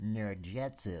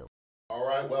Nerdjutsu. All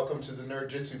right, welcome to the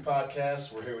Nerdjutsu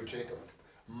podcast. We're here with Jacob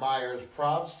Myers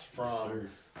Probst from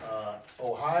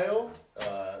Ohio,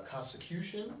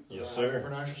 Constitution. Yes, sir.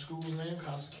 Pronounce your school's name,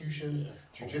 Constitution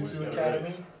Jiu-Jitsu Right.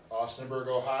 Academy, Austinburg,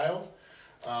 Ohio.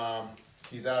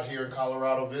 He's out here in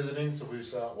Colorado visiting, so we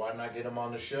thought, why not get him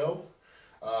on the show?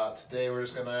 Today we're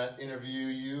just gonna interview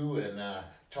you and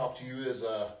talk to you as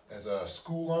a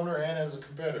school owner and as a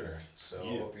competitor.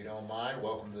 So if you don't mind,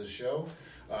 welcome to the show.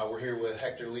 We're here with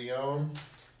Hector Leon,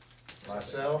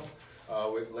 myself.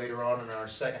 Later on in our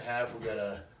second half, we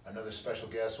got another special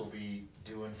guest we'll be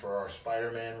doing for our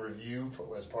Spider-Man review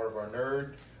as part of our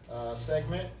nerd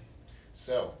segment.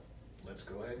 So let's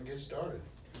go ahead and get started.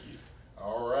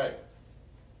 All right.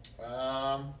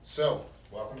 So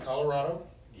welcome to Colorado.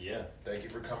 Yeah. Thank you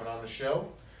for coming on the show.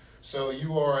 So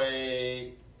you are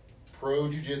a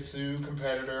pro jiu-jitsu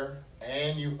competitor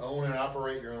and you own and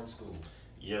operate your own school.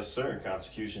 Yes, sir.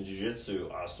 Constitution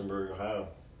Jiu-Jitsu, Austinburg, Ohio.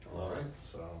 All right.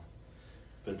 So,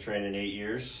 been training 8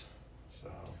 years.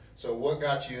 So what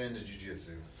got you into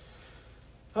jiu-jitsu?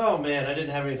 Oh man, I didn't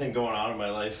have anything going on in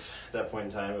my life at that point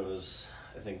in time. It was,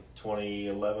 I think,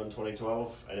 2011,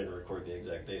 2012. I didn't record the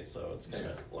exact date, so it's kind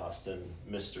of lost in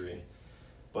mystery.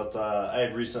 But I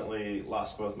had recently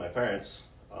lost both my parents,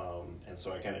 and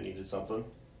so I kind of needed something.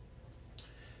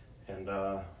 And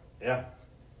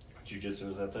jiu-jitsu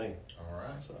was that thing. All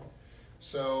right.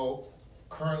 So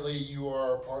currently you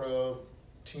are part of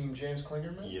Team James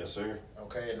Klingerman? Yes, sir.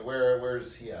 Okay, and where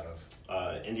is he out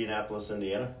of? Indianapolis,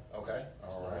 Indiana. Okay,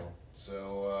 all right.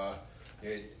 So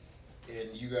and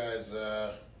you guys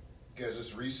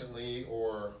just recently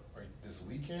or this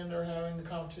weekend are having the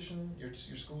competition? Your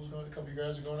school's going, a couple of you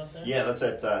guys are going up there? Yeah, that's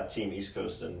at Team East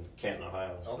Coast in Canton,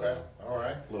 Ohio. Okay, all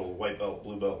right. Little white belt,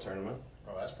 blue belt tournament.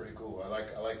 Oh, that's pretty cool. I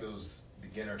like those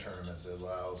beginner tournaments. It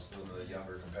allows some of the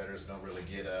younger competitors that don't really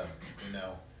get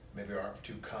maybe aren't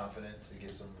too confident to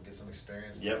get some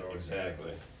experience. Yep,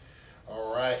 exactly.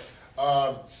 All right.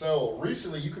 So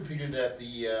recently you competed at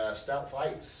the Stout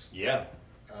Fights. Yeah.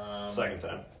 Second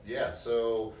time. Yeah.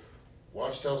 So why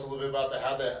don't you tell us a little bit about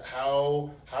that?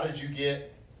 How did you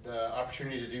get the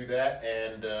opportunity to do that,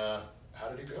 and how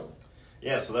did it go?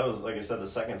 Yeah, so that was, like I said, the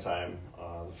second time.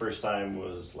 The first time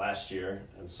was last year,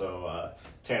 and so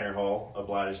Tanner Hall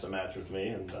obliged to match with me,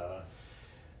 and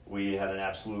we had an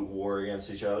absolute war against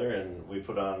each other, and we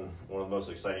put on one of the most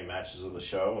exciting matches of the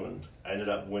show, and I ended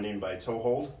up winning by toe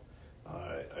hold.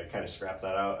 I kind of scrapped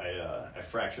that out. I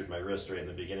fractured my wrist right in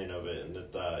the beginning of it, and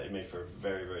it made for a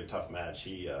very, very tough match.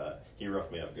 He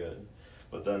roughed me up good.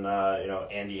 But then,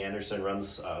 Andy Anderson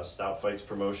runs Stout Fights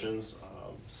Promotions,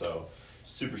 so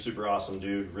super, super awesome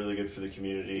dude, really good for the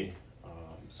community.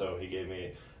 So he gave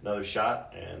me another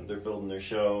shot, and they're building their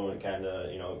show and kind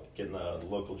of, getting the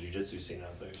local jiu-jitsu scene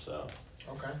out there. So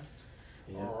okay,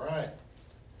 yeah. All right.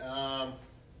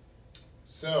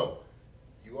 So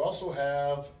you also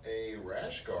have a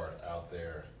rash guard out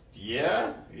there.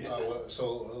 Yeah.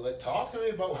 Talk to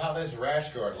me about how this rash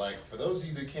guard, like for those of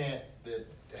you that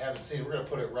haven't seen it, we're gonna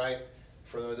put it right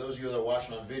for those of you that are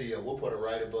watching on video. We'll put it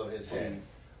right above his head,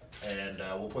 and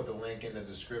we'll put the link in the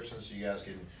description so you guys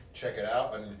can check it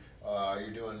out. And you're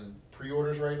doing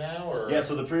pre-orders right now, or yeah.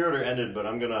 So the pre-order ended, but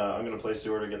I'm gonna place the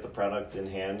order, get the product in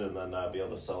hand, and then be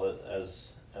able to sell it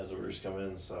as orders come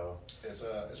in. So it's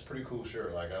a pretty cool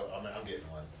shirt. Like I'm getting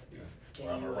one.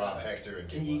 I'm gonna rob Hector and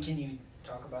can you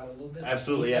talk about it a little bit?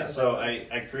 Absolutely, yeah. So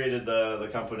I created the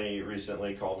company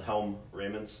recently called Helm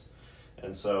Raiments,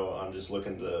 and so I'm just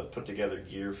looking to put together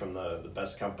gear from the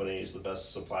best companies, the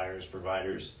best suppliers,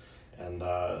 providers, and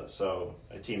so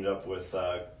I teamed up with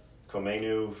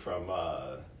Komenu from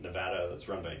Nevada, that's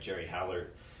run by Jerry Hallert,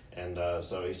 and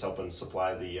so he's helping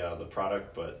supply the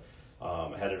product, but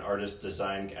I had an artist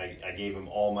design. I gave him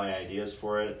all my ideas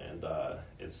for it, and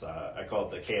it's I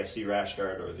call it the KFC rash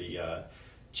guard, or the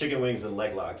chicken wings and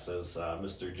leg locks, as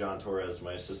Mr. John Torres,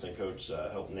 my assistant coach,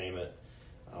 helped name it.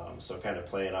 So kind of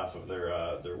playing off of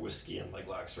their whiskey and leg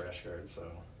locks rash guard. So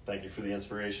thank you for the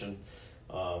inspiration.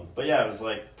 But yeah, it was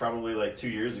probably 2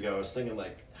 years ago. I was thinking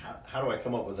how do I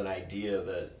come up with an idea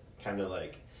that kind of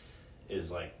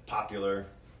is popular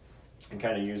and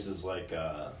kind of uses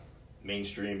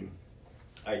mainstream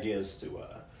ideas to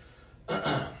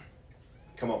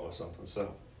come up with something.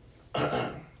 So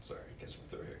sorry, gets me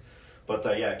through here. But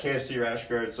KFC rash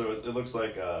guard. So it looks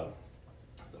like a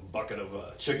bucket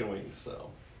of chicken wings.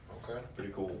 So okay,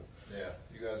 pretty cool. Yeah,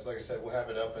 you guys, like I said, we'll have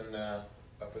it up in the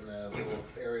little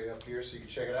area up here so you can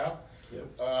check it out.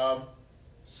 Yep.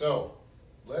 So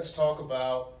let's talk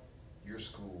about your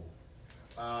school.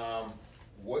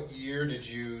 What year did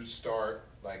you start?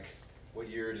 What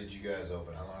year did you guys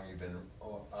open? How long have you been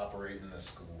in this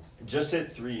school? Just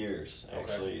hit 3 years Okay.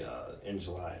 actually in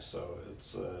July, so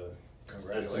it's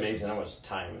Congratulations. amazing how much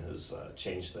time has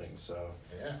changed things. So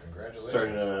Yeah, congratulations.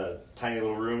 started in a tiny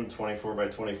little room, 24 by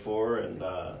 24, and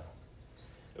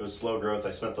it was slow growth.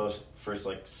 I spent those first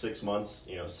like 6 months,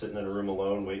 sitting in a room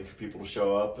alone, waiting for people to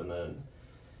show up, and then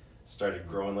started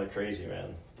growing like crazy,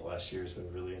 man. The last year has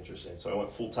been really interesting. So I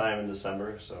went full time in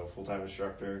December, so full time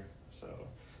instructor. So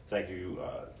thank you,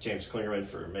 James Klingerman,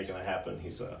 for making that happen.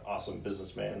 He's an awesome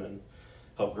businessman and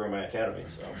helped grow my academy.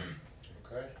 So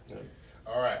Okay. yeah.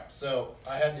 All right. So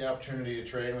I had the opportunity to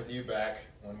train with you back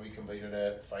when we competed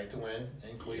at Fight to Win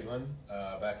in Cleveland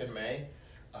back in May.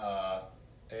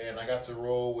 And I got to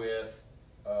roll with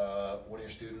one of your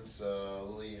students,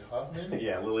 Lily Huffman.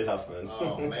 Yeah, Lily Huffman.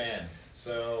 Oh, man.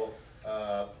 So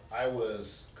I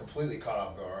was completely caught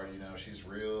off guard. She's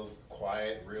real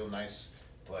quiet, real nice,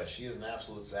 but she is an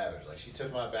absolute savage. Like, she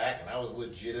took my back, and I was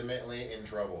legitimately in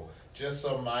trouble. Just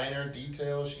some minor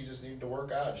details she just needed to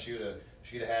work out. She'd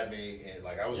have had me in,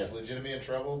 like, I was legitimately in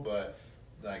trouble, but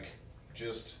like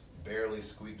just barely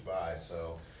squeaked by.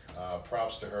 So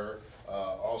props to her.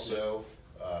 Also,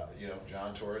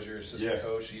 John Torres, your assistant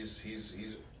coach.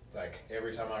 He's like,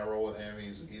 every time I roll with him,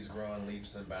 he's growing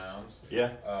leaps and bounds.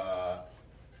 Yeah.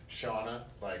 Shauna,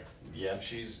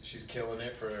 she's killing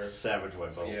it for Savage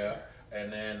white belt. Yeah.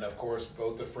 And then, of course,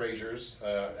 both the Fraziers,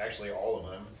 actually all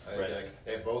of them. Right.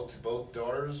 They have both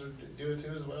daughters do it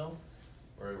too as well?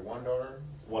 Or one daughter?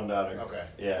 One daughter. Okay.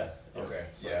 Yeah. Okay,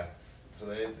 So, yeah.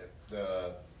 So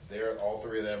they're all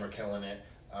three of them are killing it.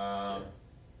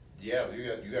 Yeah,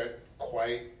 you got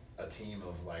quite a team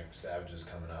of like savages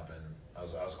coming up, and I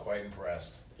was quite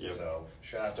impressed. Yep. So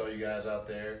shout out to all you guys out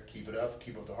there. Keep it up.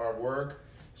 Keep up the hard work.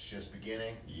 It's just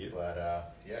beginning. Yep.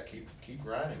 But keep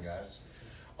grinding, guys.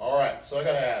 All right. So I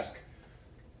gotta ask.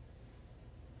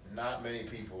 Not many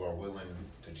people are willing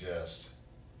to just,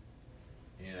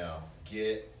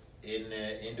 get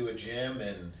into a gym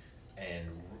and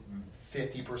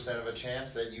 50% of a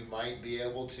chance that you might be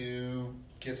able to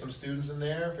get some students in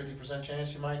there, 50%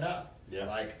 chance you might not. Yeah.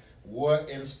 Like, what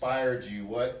inspired you?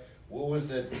 What was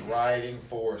the driving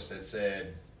force that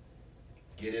said,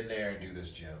 get in there and do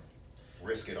this gym?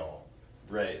 Risk it all.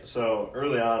 Right. So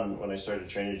early on when I started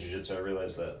training jiu-jitsu, I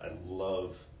realized that I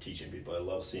love teaching people. I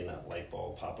love seeing that light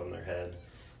bulb pop in their head.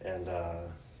 And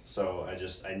so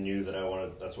I knew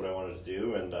that that's what I wanted to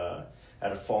do. And I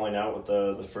had a falling out with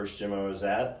the first gym I was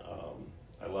at.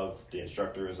 I loved the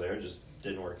instructor was there, just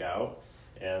didn't work out.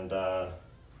 And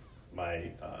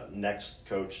my next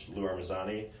coach, Lou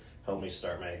Armazzani, helped me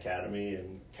start my academy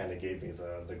and kind of gave me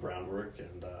the groundwork,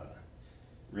 and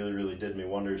really, really did me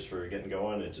wonders for getting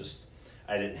going.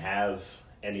 I didn't have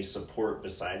any support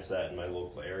besides that in my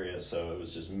local area, so it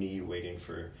was just me waiting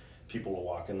for people to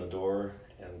walk in the door.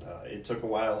 And it took a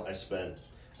while. I spent,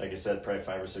 like I said, probably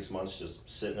 5 or 6 months just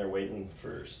sitting there waiting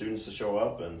for students to show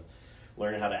up and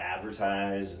learning how to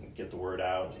advertise and get the word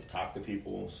out and talk to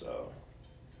people. So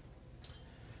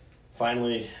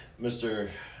finally, Mr.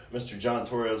 John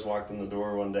Torres walked in the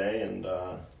door one day, and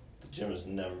the gym has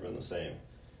never been the same.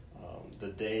 The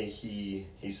day he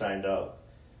signed up,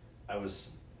 I was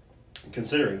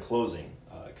considering closing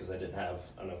because I didn't have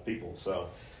enough people. So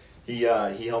he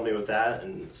helped me with that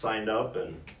and signed up,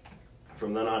 and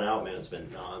from then on out, man, it's been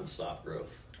nonstop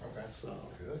growth. Okay. So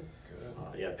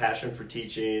Good. Passion for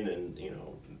teaching, and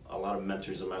a lot of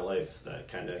mentors in my life that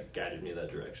kind of guided me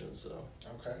that direction. So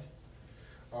Okay.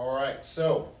 All right.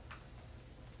 So,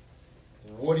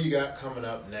 what do you got coming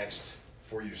up next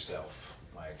for yourself?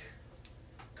 Like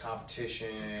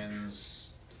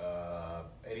competitions,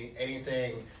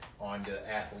 anything on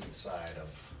the athlete side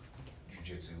of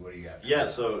jiu-jitsu? What do you got? yeah,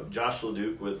 so Josh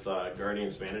LeDuc with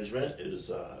Guardians Management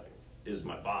is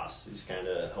my boss. He's kind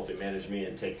of helping manage me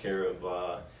and take care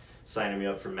of signing me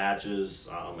up for matches.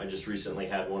 I just recently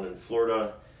had one in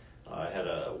Florida. I had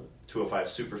a 205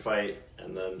 super fight,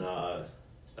 and then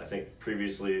I think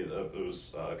previously it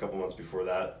was a couple months before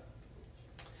that.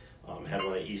 Had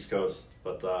one on the East Coast,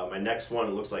 but my next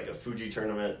one looks like a Fuji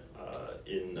tournament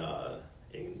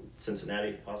in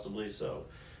Cincinnati, possibly. So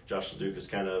Josh LeDuc is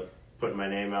kind of putting my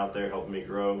name out there, helping me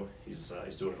grow. He's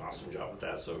doing an awesome job with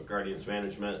that. So Guardians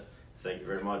Management, thank you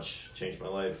very much. Changed my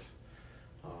life.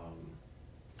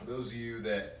 For those of you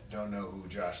that don't know who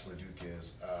Josh LeDuc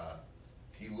is,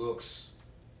 he looks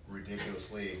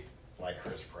ridiculously like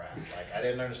Chris Pratt. Like, I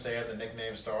didn't understand the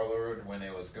nickname Star-Lord when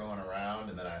it was going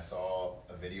around, and then I saw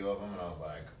a video of him, and I was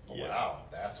like, oh, Yeah. wow,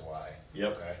 that's why.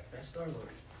 Yep. Okay. That's Star-Lord.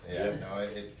 Yeah, Yep. no,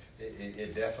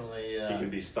 it definitely... He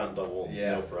can be stunt double,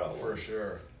 yeah, no problem. for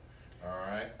sure. All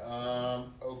right.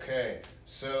 Okay,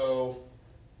 so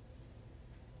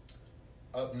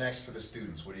up next for the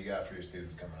students? What do you got for your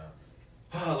students coming up?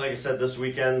 Like I said, this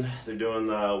weekend they're doing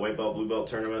the white belt, blue belt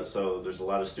tournament. So there's a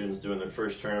lot of students doing their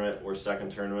first tournament or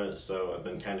second tournament. So I've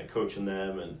been kind of coaching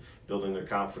them and building their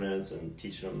confidence and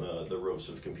teaching them the ropes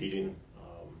of competing.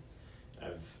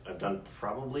 I've done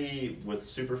probably with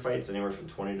super fights anywhere from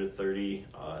 20 to 30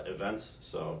 events.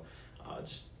 So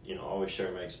just always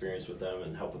sharing my experience with them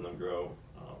and helping them grow.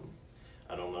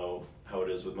 I don't know how it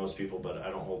is with most people, but I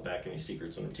don't hold back any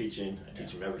secrets when I'm teaching. I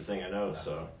teach them everything I know.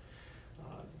 So.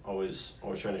 Always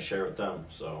trying to share with them.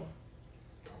 So,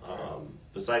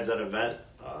 besides that event,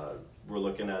 we're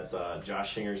looking at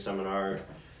Josh Hinger's seminar,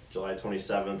 July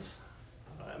 27th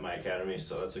at my academy.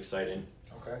 So that's exciting.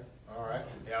 Okay, all right.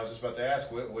 Yeah, I was just about to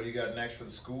ask, what do you got next for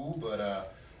the school?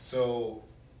 But so,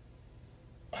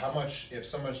 how much, if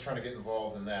someone's trying to get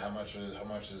involved in that, how much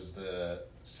is the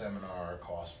seminar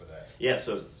cost for that? Yeah,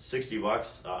 so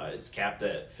 $60. It's capped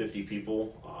at 50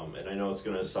 people, and I know it's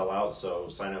going to sell out, so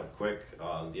sign up quick.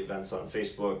 The event's on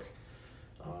Facebook,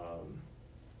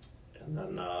 and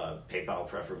then PayPal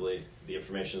preferably. The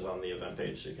information's on the event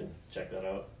page, so you can check that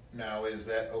out. Now, is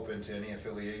that open to any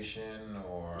affiliation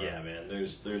or? Yeah, man.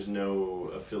 There's no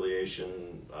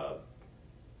affiliation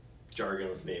jargon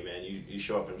with me, man. You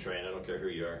show up and train. I don't care who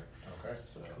you are. Okay.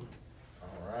 So.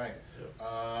 All right.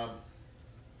 Yep.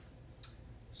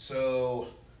 So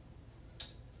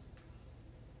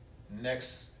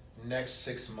next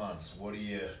 6 months, what are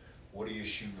you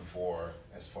shooting for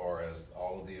as far as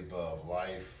all of the above?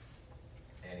 Life,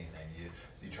 anything?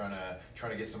 You trying to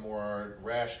get some more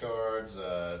rash guards,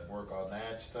 work on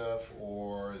that stuff,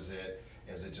 or is it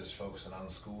just focusing on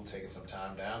the school, taking some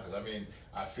time down? Because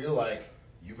I feel like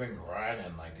you've been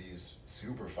grinding like these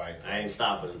super fights. I ain't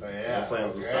stopping. Yeah, no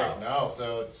plans to stop. No,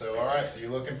 so all right. So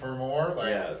you're looking for more?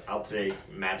 Yeah, I'll take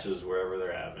matches wherever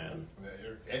they're at, man.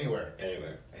 Anywhere.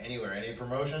 Any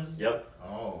promotion? Yep.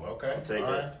 Oh, okay. I'll take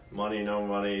all it. Right. Money, no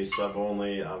money, sub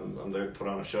only. I'm there to put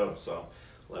on a show. So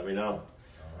let me know.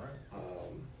 All right.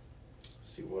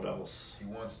 See what else. He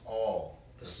wants all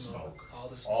the smoke. All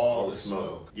the smoke. All the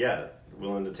smoke. Yeah,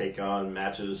 willing to take on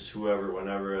matches, whoever,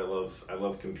 whenever. I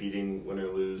love competing, win or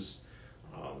lose.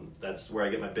 That's where I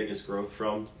get my biggest growth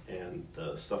from, and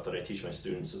the stuff that I teach my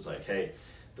students is like, hey,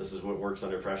 this is what works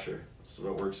under pressure. This is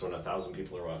what works when 1,000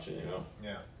 people are watching.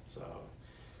 Yeah. So,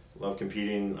 love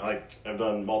competing. I've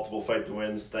done multiple fight to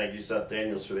wins. Thank you, Seth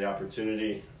Daniels, for the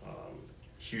opportunity.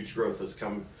 Huge growth has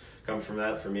come from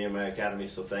that for me and my academy.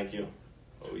 So thank you.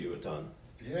 Owe you a ton.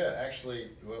 Yeah, actually,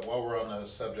 while we're on the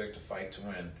subject of fight to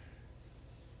win,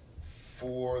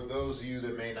 for those of you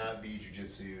that may not be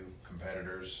jiu-jitsu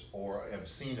competitors or have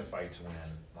seen a fight to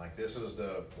win, like this is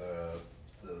the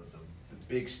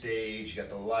big stage. You got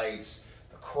the lights,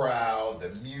 the crowd, the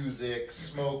music,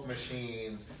 smoke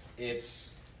machines.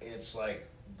 It's like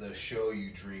the show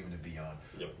you dream to be on.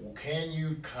 Yep. Well, can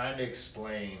you kind of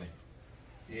explain,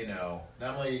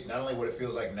 not only what it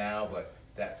feels like now, but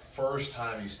that first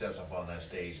time you stepped up on that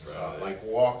stage and saw, like,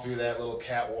 walk through that little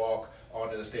catwalk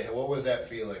onto the stage? What was that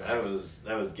feeling like?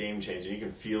 That was game changing. You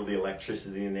can feel the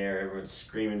electricity in the air. Everyone's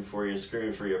screaming for you,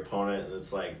 screaming for your opponent, and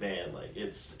it's like, man, like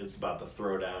it's about to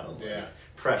throw down. Yeah. Like,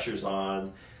 pressure's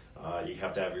on. You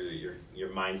have to have your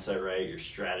mindset right, your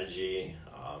strategy.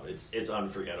 It's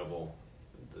unforgettable.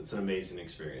 It's an amazing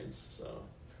experience. So.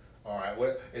 All right.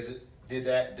 What is it? Did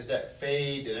that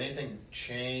fade? Did anything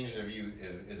change?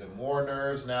 Is it more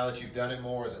nerves now that you've done it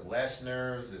more? Is it less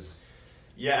nerves?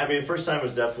 Yeah, first time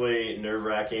was definitely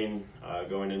nerve-wracking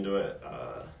going into it,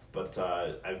 but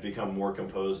I've become more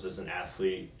composed as an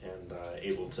athlete and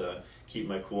able to keep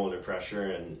my cool under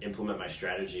pressure and implement my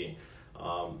strategy.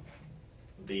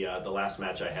 The last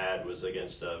match I had was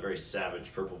against a very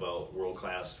savage purple belt,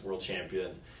 world-class, world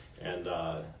champion, and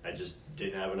I just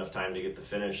didn't have enough time to get the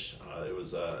finish. It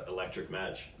was an electric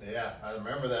match. Yeah, I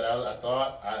remember that.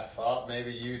 I thought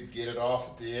maybe you'd get it off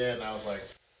at the end. I was like,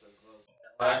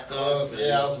 that close.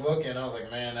 Yeah, I was looking. I was like,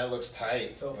 man, that looks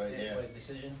tight. So, but yeah. what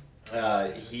decision?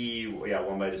 He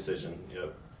won by decision.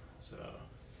 Yep. So.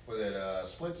 Was it a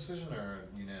split decision or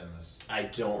unanimous? I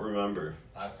don't remember.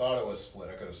 I thought it was split.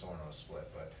 I could have sworn it was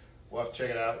split, but we'll have to check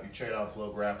it out. You check it out,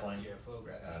 Flow Grappling. Yeah, Flow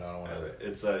Grappling. I don't want to.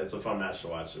 It's a fun match to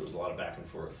watch. There was a lot of back and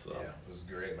forth. So. Yeah, it was a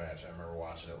great match. I remember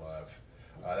watching it live.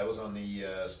 That was on the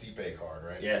Stipe card,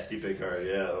 right? Yeah, Stipe card.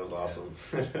 Yeah, that was awesome.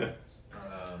 Go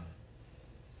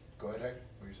ahead, Hector.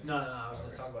 What were you saying? No. I was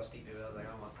going to talk about Stipe, but I was like,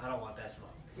 I don't want that smoke.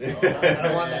 Oh, I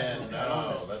don't want that man, smoke.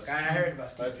 No, I heard about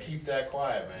Stipe. Let's keep that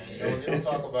quiet, man. You don't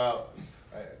talk about.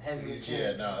 Heavyweight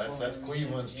Yeah, no, champion, that's former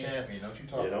Cleveland's champion. champion. Don't you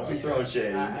talk Yeah, about don't be that. throwing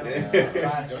shade.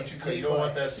 Don't you don't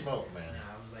want that smoke, man. Nah,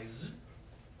 I was like, zoop.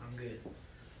 I'm good.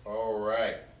 All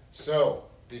right. So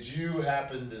did you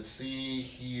happen to see,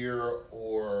 hear,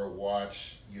 or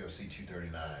watch UFC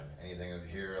 239? Anything over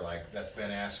here? Like, that's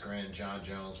Ben Askren, John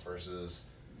Jones versus...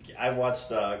 I've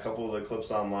watched a couple of the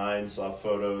clips online, saw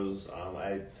photos.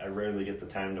 I rarely get the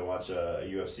time to watch a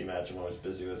UFC match. I'm always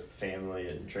busy with family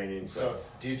and training. So,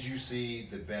 did you see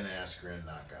the Ben Askren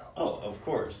knockout? Oh, of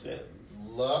course. Yeah.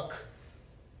 Luck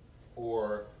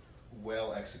or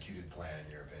well-executed plan,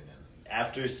 in your opinion?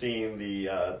 After seeing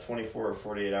the 24 or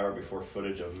 48 hour before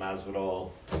footage of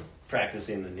Masvidal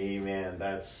practicing the knee, man,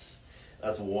 that's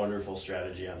a wonderful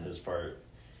strategy on his part.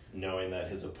 Knowing that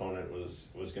his opponent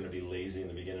was going to be lazy in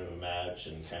the beginning of a match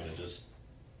and kind of just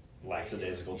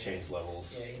lackadaisical change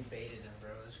levels. Yeah, he baited him, bro.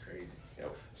 That's crazy.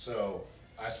 Yep. So,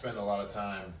 I spend a lot of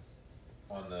time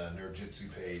on the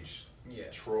Nerdjitsu page Yeah.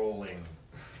 trolling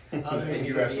Oh, the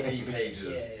yeah, UFC yeah.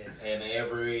 pages. Yeah, And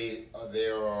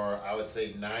there are, I would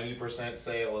say 90%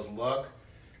 say it was luck,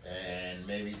 and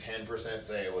maybe 10%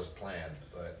 say it was planned.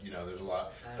 But, you know, there's a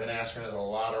lot. Ben Askren has a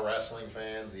lot of wrestling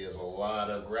fans. He has a lot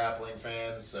of grappling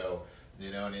fans. So,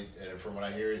 you know, and from what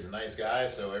I hear, he's a nice guy.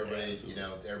 So everybody's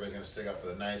going to stick up for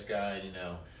the nice guy. And, you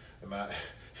know,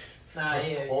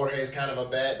 Jorge's kind of a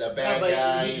bad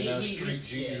guy, street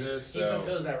Jesus. He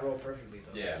fulfills that role perfectly,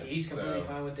 though. Yeah, Like, he's completely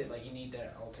fine with it. Like, you need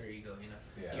that alter ego, you know.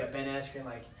 Yeah. You got Ben Askren,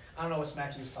 like, I don't know what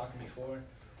smack he was talking before,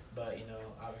 but, you know,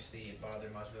 obviously it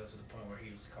bothered Masvidal to the point where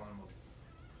he was calling him a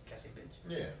bitch.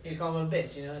 Yeah. He was calling him a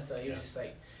bitch, you know, so he was just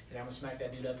like, I'm going to smack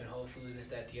that dude up in Whole Foods, this,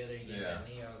 that, the other, and get that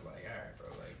knee. I was like, all right, bro.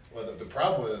 Like, Well, the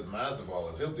problem with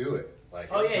Masvidal is he'll do it. Like,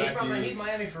 he's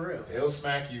Miami for real. He'll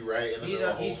smack you right in the middle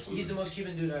of Whole Foods. He's the most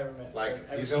Cuban dude I ever met.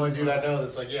 Like, he's the only dude I know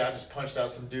that's like, yeah, I just punched out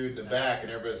some dude in the back,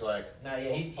 and everybody's like,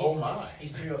 oh my.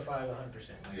 He's 305,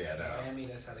 100%. Yeah, no. Miami,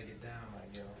 that's how they get down.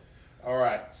 Like, yo. All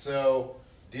right, so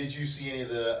did you see any of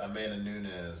the Amanda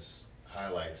Nunes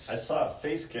highlights? I saw a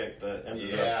face kick that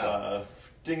ended up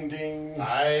ding ding.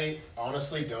 I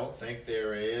honestly don't think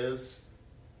there is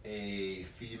a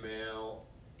female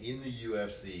in the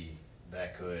UFC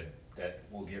that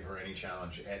will give her any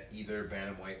challenge at either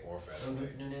bantamweight or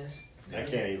featherweight. Nunes? I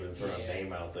can't even throw a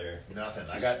name out there. Nothing.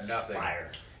 She's I got nothing.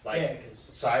 Fire. Like,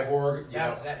 Cyborg,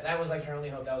 that was like her only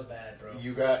hope. That was bad, bro.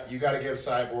 You got to give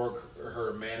Cyborg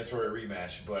her mandatory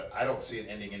rematch, but I don't see it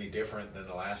ending any different than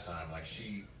the last time. Like,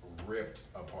 she ripped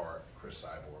apart Chris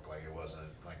Cyborg. Like,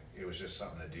 it was just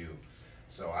something to do.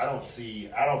 So I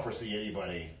don't foresee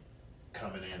anybody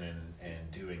coming in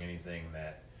and doing anything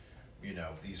that, you know,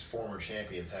 these former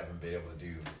champions haven't been able to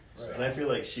do. Right. So. And I feel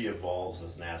like she evolves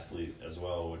as an athlete as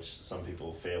well, which some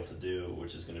people fail to do,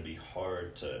 which is going to be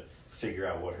hard to figure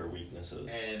out what her weakness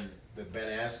is. And the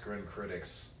Ben Askren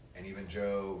critics and even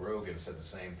Joe Rogan said the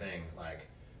same thing. Like,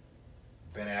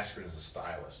 Ben Askren is a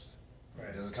stylist.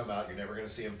 Right. He doesn't come out. You're never going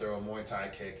to see him throw a Muay Thai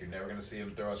kick. You're never going to see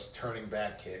him throw a turning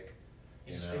back kick.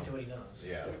 He just stick to what he knows.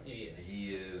 Yeah.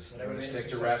 He is going to stick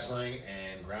to wrestling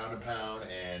and ground and pound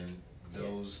and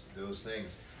those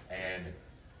things. And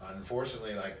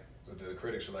unfortunately, like, the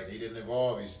critics are like, he didn't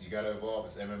evolve. You got to evolve.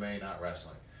 It's MMA, not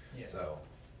wrestling. Yeah. So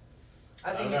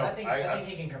I think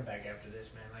he can come back after this,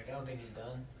 man. Like, I don't think he's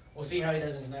done. We'll see how he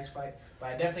does in his next fight, but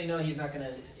I definitely know he's not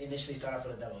gonna initially start off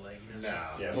with a double leg. You know,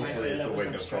 yeah, hopefully it's a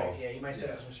wake-up call. Yeah, he might set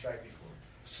up some strike before.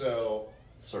 So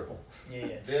circle. Yeah.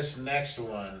 This next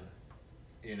one,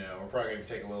 you know, we're probably gonna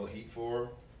take a little heat for,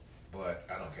 but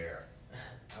I don't care.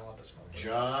 I want the smoke.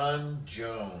 John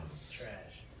Jones. Trash.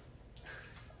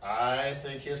 I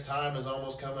think his time is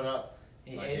almost coming up.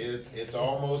 Like, it's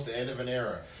almost the end of an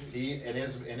era. He in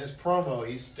his promo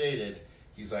he stated.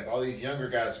 He's like, all these younger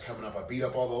guys are coming up. I beat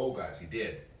up all the old guys. He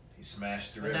did. He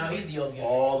smashed through now he's the old guy.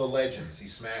 All the legends. He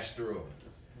smashed through them.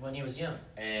 When he was young.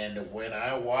 And when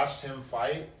I watched him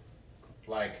fight,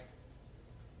 like,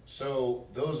 so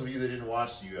those of you that didn't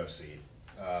watch the UFC,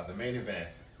 the main event,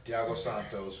 Thiago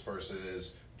Santos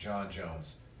versus John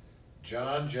Jones.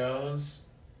 John Jones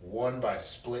won by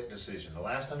split decision. The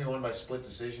last time he won by split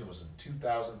decision was in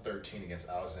 2013 against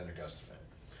Alexander Gustafsson.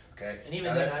 Okay? And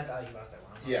even then, I thought he lost that one.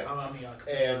 I'm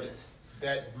and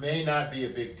that may not be a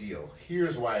big deal.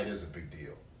 Here's why it is a big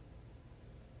deal.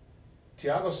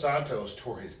 Thiago Santos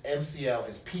tore his MCL,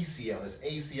 his PCL, his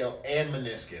ACL, and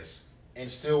meniscus, and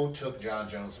still took John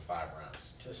Jones to 5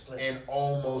 rounds. To a split. And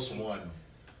almost won.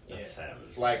 That's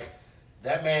savage. Like,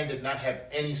 that man did not have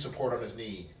any support on his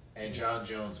knee, and John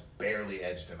Jones barely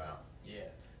edged him out. Yeah.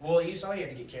 Well, you saw he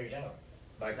had to get carried out.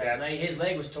 Like, that's... his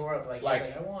leg was tore up. Like,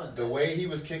 I won. The way he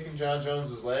was kicking John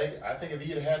Jones's leg, I think if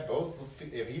he'd had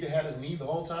if he'd had his knee the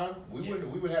whole time, we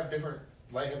would have a different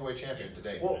light heavyweight champion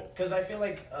today. Well, because I feel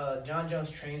like John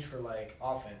Jones trains for, like,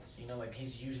 offense. You know, like,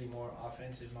 he's usually more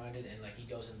offensive minded and, like, he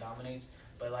goes and dominates.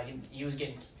 But like he was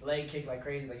getting leg kicked like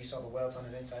crazy. Like you saw the welts on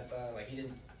his inside thigh. Like he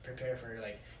didn't prepare for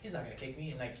he's not gonna kick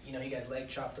me. And like he got his leg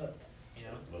chopped up.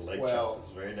 The leg chop is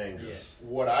very dangerous. Yeah.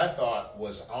 What I thought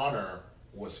was honor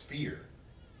was fear.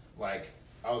 Like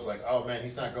I was like, oh man,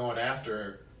 he's not going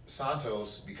after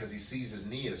Santos because he sees his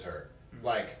knee is hurt. Mm-hmm.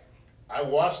 Like I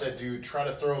watched that dude try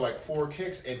to throw like 4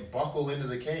 kicks and buckle into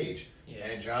the cage,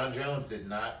 and Jon Jones did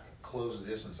not close the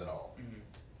distance at all. Mm-hmm.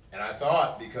 And I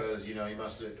thought because he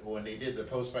must have, when he did the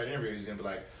post-fight interview, he's gonna be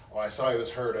like, oh, I saw he was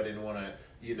hurt, I didn't want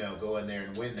to go in there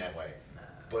and win that way. Nah.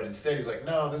 But instead he's like,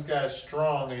 no, this guy's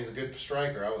strong and he's a good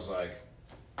striker. I was like,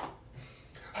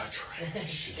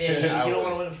 trash. You don't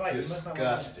want to win a fight.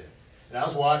 Disgusted. And I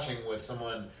was watching with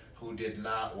someone who did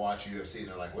not watch UFC, and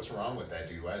they're like, what's wrong with that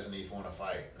dude? Why doesn't he want to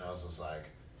fight? And I was just like,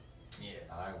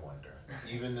 I wonder.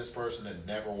 Even this person that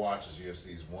never watches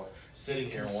UFC is sitting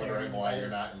here wondering why you're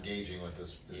not engaging with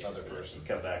this other person. You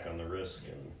cut back on the risk.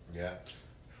 Yeah.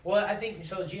 Well, I think,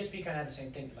 so GSP kind of had the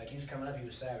same thing. Like, he was coming up, he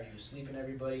was savage. He was sleeping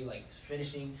everybody, like,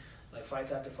 finishing, like,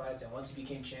 fights after fights. And once he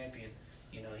became champion,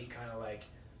 he kind of, like,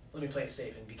 let me play it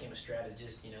safe and became a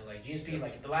strategist. Like, GSP,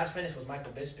 like, the last finish was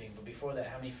Michael Bisping. But before that,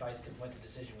 how many fights went to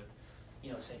decision with,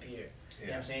 St. Pierre? You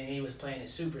know what I'm saying? He was playing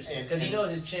his super safe. Because he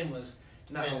knows his chin was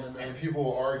not holding up. And people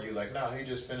will argue, like, no, he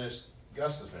just finished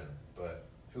Gustafsson. But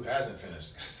who hasn't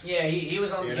finished Gustafsson? Yeah, he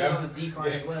was on the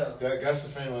decline as well.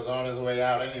 Gustafsson was on his way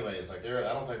out anyways. Like, I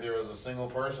don't think there was a single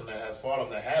person that has fought him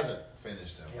that hasn't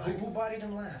finished him. Yeah, who bodied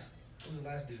him last? Who was the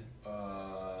last dude?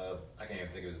 I can't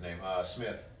even think of his name.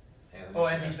 Smith.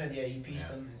 Anthony Smith. Yeah, he pieced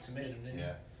him and submitted him, didn't he?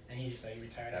 Yeah. And he just, he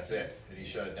retired. That's it. And he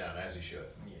shut it down, as he should.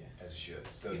 Yeah. As he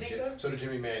should. You think so? So did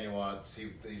Jimmy Manuwa. See,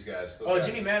 these guys.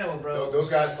 Jimmy Manuwa, bro. Those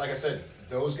guys, like I said,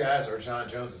 those guys are Jon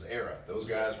Jones' era. Those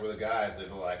guys were the guys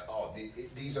that were like, oh,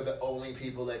 these are the only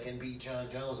people that can beat Jon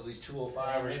Jones. At least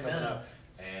 205ers coming up.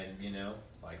 And,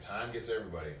 like, time gets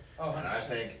everybody. Oh, and I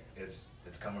think it's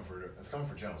coming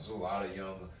for Jones. There's a lot of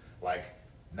young, like,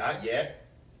 not yet,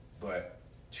 but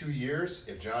 2 years,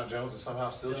 if Jon Jones is somehow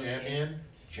still champion,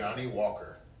 Johnny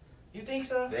Walker. You think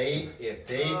so? If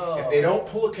they don't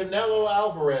pull a Canelo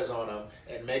Alvarez on him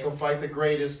and make him fight the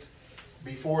greatest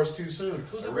before it's too soon.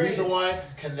 Who's the reason why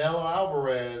Canelo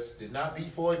Alvarez did not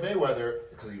beat Floyd Mayweather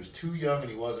because he was too young and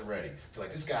he wasn't ready.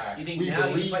 Like, this guy, we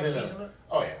believe in him.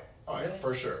 Oh yeah, really?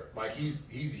 For sure. Like he's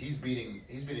beating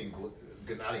Gennady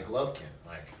Golovkin.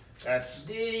 Like that's.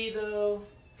 Did he though?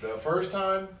 The first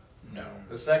time. No.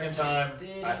 The second time,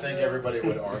 I think everybody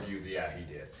would argue that, yeah, he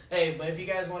did. Hey, but if you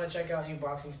guys want to check out new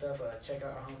boxing stuff, check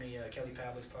out our homie Kelly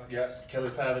Pavlik's podcast. Yeah, Kelly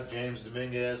Pavlik, James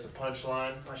Dominguez, The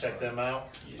Punchline. Check them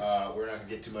out. Yeah. We're not going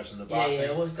to get too much into boxing.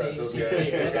 Yeah, because those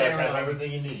guys have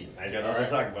everything you need. I got nothing to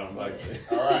talk about in boxing.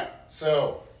 All right.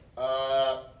 So,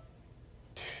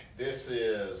 this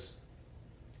is,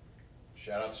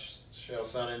 shout out to Chael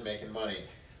Sonnen making money.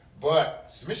 But,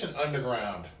 Submission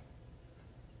Underground.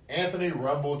 Anthony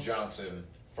Rumble Johnson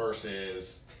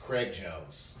versus Craig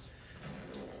Jones.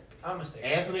 I'm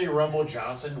mistaken. Anthony Rumble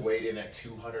Johnson weighed in at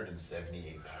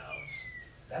 278 pounds.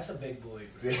 That's a big boy,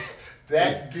 bro.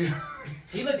 That dude.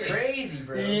 He looked crazy,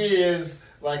 bro. He is,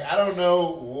 like, I don't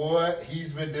know what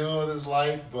he's been doing with his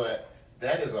life, but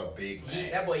that is a big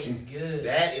man. That boy eating good.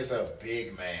 That is a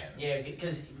big man. Yeah,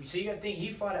 because so you got to think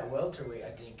he fought at welterweight, I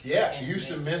think. Yeah, he used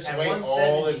to miss weight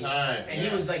all the time. And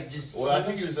he was like just. Well, I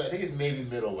think it's maybe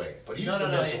middleweight, but he used to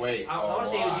miss weight. I want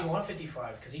to say he was even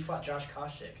 155 because he fought Josh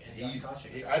Koscheck.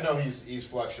 I know he's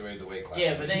fluctuated the weight class.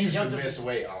 Yeah, but then he used to jumped miss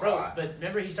weight a lot. Bro, but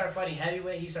remember he started fighting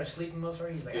heavyweight. He started sleeping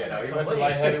motherfucker. He's like, yeah, no, he went to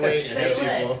light heavyweight.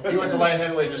 He went to light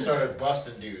heavyweight and just started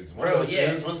busting dudes. One of those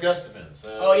dudes was Gustafsson.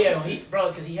 So. Oh yeah,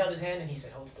 because he held his hand and he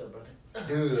said, "Hold still, brother."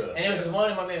 Dude. And it was just one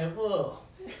of my man went, whoa.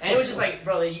 And it was just like,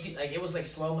 bro, you could, like, it was like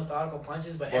slow, methodical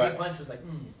punches, but every punch was like,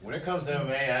 When it comes to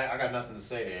MMA, I got nothing to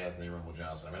say to Anthony Rumble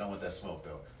Johnson. I mean, I don't want that smoke,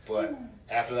 though. But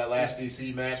after that last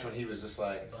DC match when he was just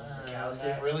like, I'm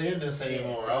not really in this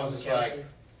anymore, I was just like,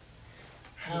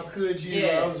 how could you?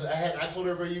 Yeah. I told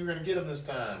everybody you were going to get him this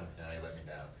time. No, he let me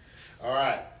down. All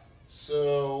right.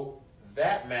 So,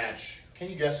 that match, can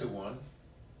you guess who won?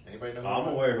 Anybody know who I'm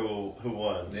won? aware who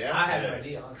won. Yeah? I have no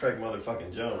idea. Craig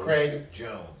motherfucking Jones. Craig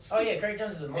Jones. Oh, yeah, Craig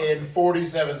Jones is a monster. In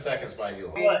 47 seconds by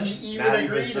heel. He even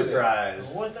agreed to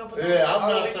surprised. What's up with that? I'm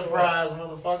not surprised,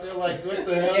 motherfucker. Like, what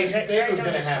the hell did you think was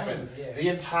going to happen? Yeah. The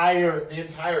entire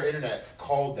internet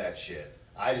called that shit.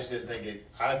 I just didn't think it.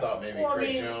 I thought maybe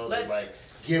Craig Jones would, like,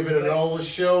 give it an old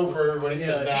show for everybody. He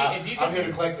said, nah, I'm here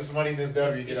to collect this money in this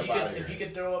W, get up out of here. If you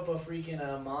could throw up a freaking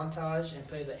montage and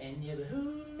play the Enya, the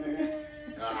who.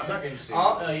 I'm not going to see it.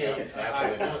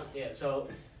 Absolutely not. Yeah, so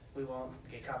we won't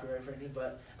get copyright infringement,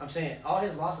 but I'm saying all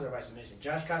his losses are by submission.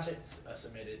 Josh Koscheck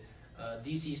submitted.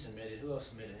 DC submitted. Who else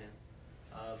submitted him?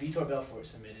 Vitor Belfort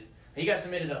submitted. He got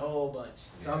submitted a whole bunch.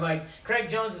 So I'm like, Craig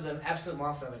Jones is an absolute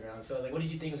monster on the ground. So I was like, what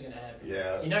did you think was going to happen?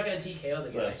 Yeah. You're not going to TKO the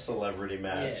It's guy. a celebrity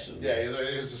match. Yeah. and- Yeah,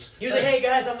 he was just. He was like, hey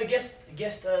guys, I'm the guest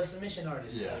submission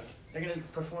artist. Yeah. Like, they're going to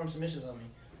perform submissions on me.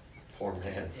 Poor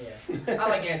man. Yeah. I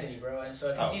like Anthony, bro. And so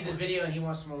if he Oh, sees this for video and he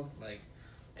wants smoke, like,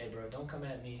 hey, bro, don't come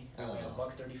at me. I'm like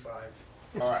Oh.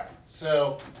 $135. All right.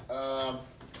 So,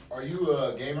 are you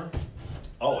a gamer?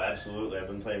 Oh, absolutely. I've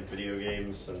been playing video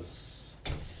games since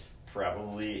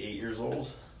probably 8 years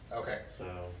old. Okay. So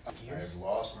I've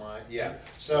lost my. Yeah.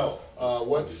 So,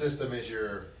 what system is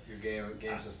your game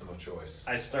system of choice?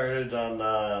 I started on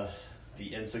the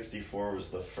N64 was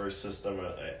the first system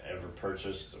I ever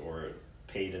purchased or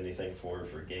paid anything for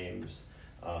games.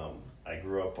 I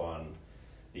grew up on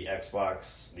the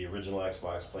Xbox, the original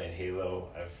Xbox, playing Halo.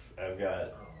 I've got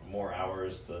more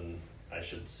hours than I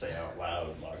should say out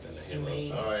loud logged into Halo.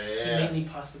 So. Oh yeah. Humanly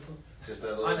possible. Just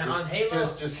that little. On Halo?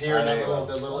 Just hearing On that Halo.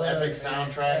 little epic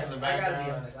soundtrack in the I gotta be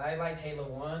background. honest. I liked Halo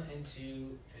 1 and 2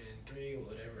 and 3 or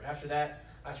whatever. After that,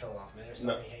 I fell off, man. There's so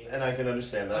No, many Halos. and I can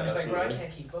understand that. I'm just like, bro, I absolutely.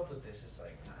 can't keep up with this. It's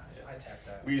like, nah, I tapped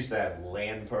out. We used to have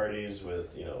LAN parties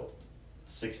with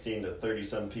 16 to 30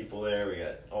 some people there. We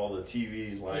got all the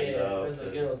TVs lined yeah, up. those are the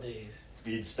and good old days.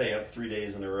 You'd stay up 3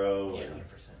 days in a row. Yeah, 100%. And,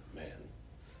 man.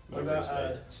 What memories about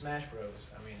made. Smash Bros?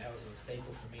 I mean, that was a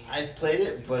staple for me. I've played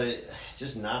it, but it's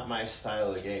just not my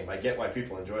style of game. I get why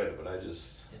people enjoy it, but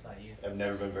It's not you. I've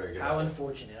never been very good How at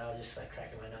unfortunate. I was just like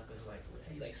cracking my knuckles like,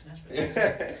 hey, you like Smash Bros?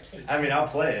 it. I mean, I'll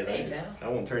play it. Hey, pal. I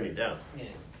won't turn you down. Yeah.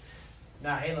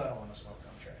 Nah, Halo, I don't want no smoke.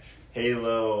 I'm trash.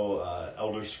 Halo,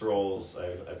 Elder Scrolls.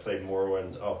 I played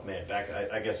Morrowind. Oh man,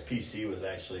 I guess PC was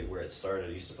actually where it started.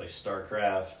 I used to play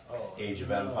StarCraft, Oh, Age of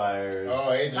no. Empires.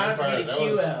 Oh, Age of Trying to Empires. forget That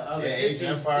was, QL. yeah, Age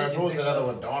of Empires. What was that other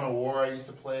one? one? Dawn of War. I used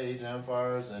to play Age of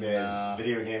Empires and Man,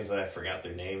 video games that I forgot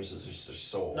their names is just they're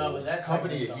so old. No, but that's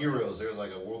Company like of Heroes. There was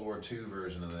like a World War II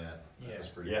version of that. That Yeah. was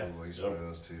pretty Yeah. cool. I used to Yep. play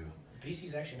those too.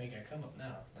 PC's actually making a come up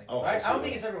now. Like, Oh, I don't absolutely.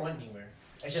 think it's ever went anywhere.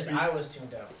 It's just I was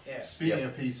tuned out. Yeah. Speaking Yep.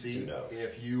 of PC, Dude, no.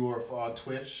 if you are on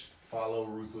Twitch, follow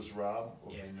Ruthless Rob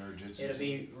of Yeah. the Nerdjitsu. It'll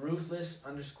team. be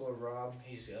ruthless_Rob.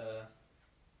 He's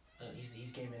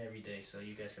gaming every day, so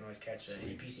you guys can always catch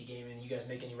any Sweet. PC gaming. You guys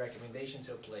make any recommendations,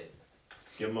 he'll play it.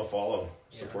 Give them a follow.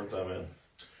 Yeah. Support them, man.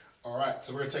 All right,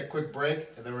 so we're gonna take a quick break,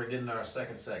 and then we're getting our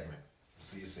second segment.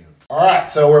 See you soon. All right,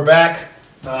 so we're back.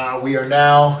 We are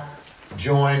now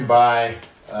joined by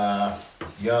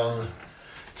young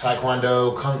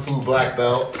Taekwondo Kung Fu black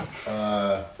belt,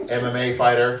 MMA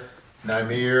fighter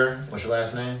Naimir. What's your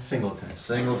last name? Singleton.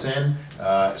 Singleton.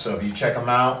 So if you check him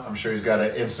out, I'm sure he's got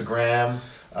an Instagram.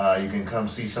 You can come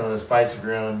see some of his fights if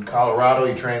you're in Colorado.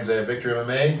 He trains at Victor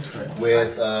MMA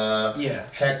with Yeah.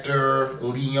 Hector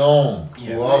Leon,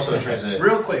 Yeah. who also trains at.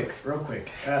 Real quick.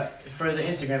 For the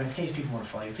Instagram, in case people want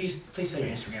to follow you, please say your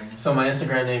Instagram name. So my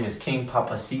Instagram name is King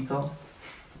Papacito,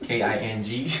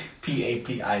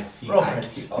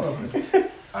 KingPapacito.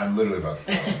 I'm literally about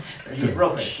to. Yeah, real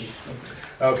quick.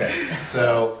 Okay,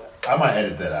 so I might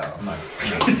edit that out. I'm not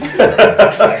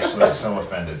actually so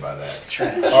offended by that.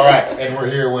 Trash. All right, and we're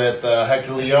here with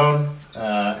Hector Leon,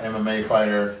 MMA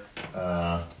fighter,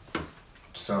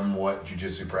 somewhat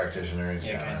jiu-jitsu practitioner. He's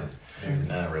Yeah, kinda-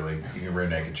 Not really. You can rear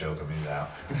naked choke him. He's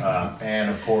out. And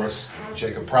of course,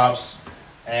 Jacob Props,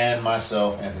 and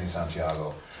myself, Anthony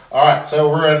Santiago. All right, so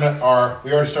we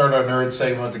already started our nerd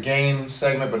segment with the game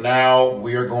segment, but now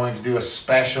we are going to do a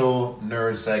special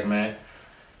nerd segment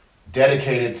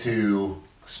dedicated to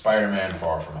Spider-Man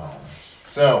Far From Home.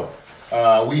 So,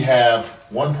 we have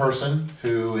one person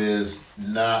who is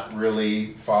not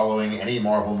really following any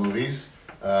Marvel movies.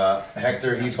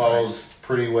 Hector, he follows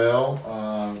pretty well.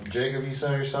 Jacob, you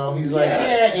saw yourself? He's like,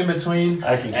 in between.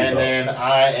 I can keep And up. then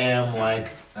I am like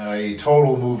a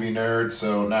total movie nerd,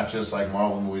 so not just like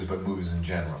Marvel movies, but movies in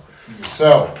general.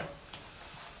 So,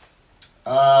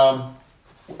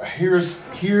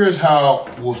 here's how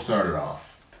we'll start it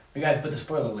off. We got to put the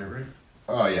spoiler alert, right?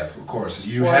 Oh yeah, of course. If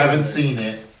you Spoiler haven't alert. seen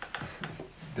it,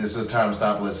 this is the time to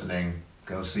stop listening.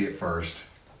 Go see it first,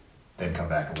 then come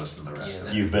back and listen to the rest Yeah, of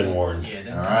it. You've been warned.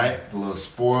 Yeah. All right, the little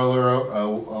spoiler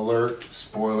alert,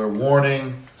 spoiler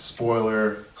warning,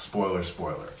 spoiler.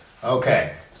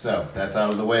 Okay, so that's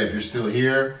out of the way. If you're still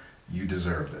here, you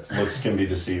deserve this. Looks can be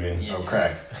deceiving. Yeah.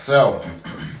 Okay, so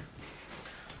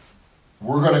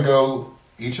we're gonna go.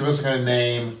 Each of us are gonna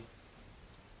name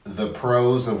the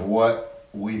pros of what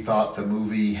we thought the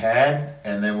movie had,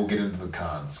 and then we'll get into the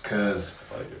cons. Because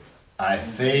I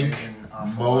think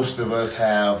most of us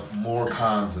have more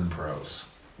cons than pros.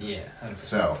 Yeah.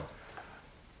 So,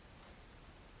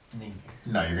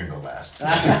 No, you're gonna go last.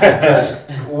 Because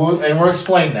and we'll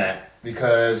explain that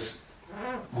because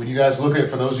when you guys look at,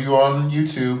 for those of you on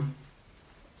YouTube,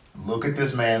 look at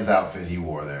this man's outfit he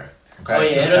wore there. Okay. Oh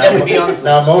yeah, it'll definitely be on the floor.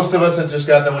 Now most of us have just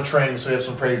got done with training, so we have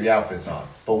some crazy outfits on.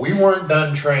 But we weren't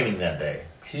done training that day.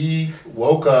 He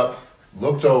woke up,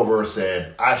 looked over,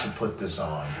 said, "I should put this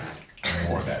on," and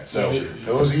wore that. So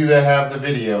those of you that have the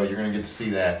video, you're gonna get to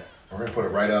see that. We're gonna put it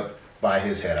right up by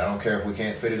his head. I don't care if we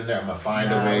can't fit it in there. I'm gonna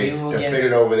find a way to fit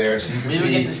it over there so you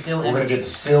can see. We're gonna get the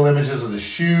still images of the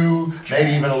shoe,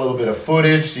 maybe even a little bit of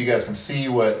footage so you guys can see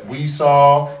what we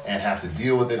saw and have to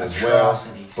deal with it as well.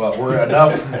 But we're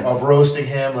enough of roasting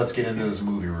him. Let's get into this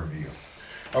movie review.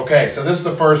 Okay, so this is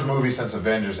the first movie since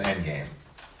Avengers Endgame.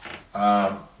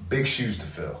 Big shoes to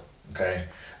fill. Okay,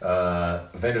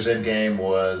 Avengers Endgame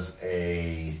was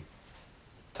a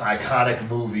iconic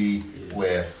movie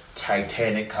with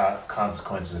titanic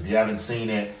consequences. If you haven't seen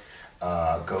it,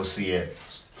 go see it.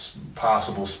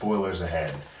 Possible spoilers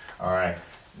ahead. All right.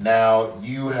 Now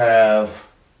you have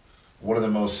one of the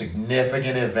most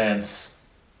significant events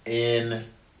in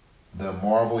the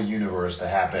Marvel universe to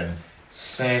happen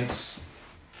since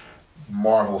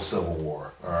Marvel Civil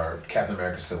War, or Captain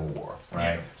America Civil War,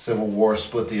 right? Yeah. Civil War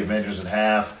split the Avengers in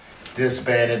half,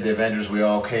 disbanded the Avengers we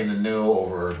all came to know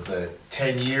over the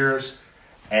 10 years,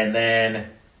 and then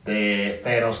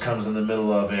Thanos comes in the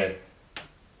middle of it,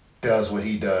 does what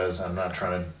he does. I'm not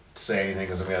trying to say anything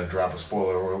because I'm going to drop a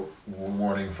spoiler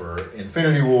warning for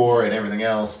Infinity War and everything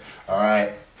else, all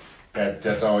right?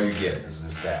 That's all you get, is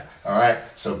just that. All right?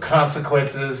 So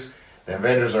consequences, the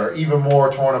Avengers are even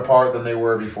more torn apart than they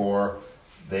were before.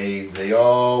 They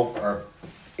all are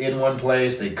in one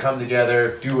place. They come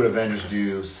together, do what Avengers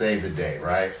do, save the day,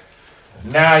 right?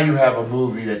 Now you have a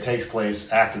movie that takes place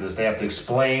after this. They have to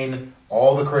explain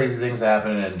all the crazy things that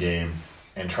happen in Endgame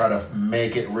and try to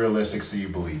make it realistic so you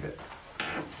believe it.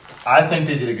 I think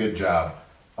they did a good job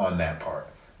on that part.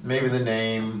 Maybe the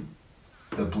name,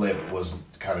 the blip, was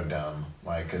kind of dumb,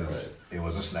 like, because it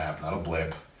was a snap, not a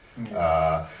blip.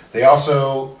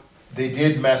 They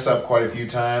did mess up quite a few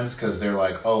times because they're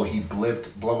like, oh, he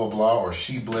blipped, blah, blah, blah, or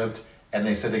she blipped, and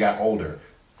they said they got older.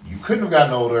 You couldn't have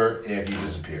gotten older if you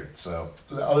disappeared. So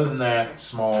other than that,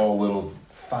 small little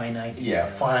finite,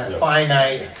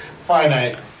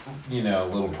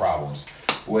 little problems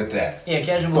with that. Yeah,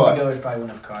 casual moviegoers probably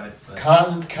wouldn't have caught it. But.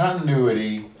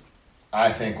 Continuity,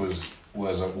 I think, was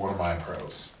one of my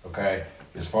pros. Okay,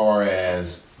 as far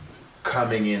as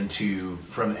coming into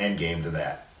from the Endgame to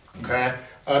that. Okay,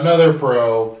 another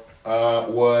pro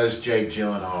was Jake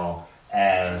Gyllenhaal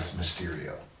as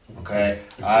Mysterio. Okay,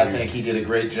 I think he did a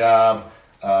great job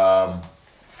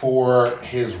for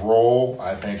his role.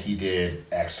 I think he did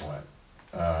excellent.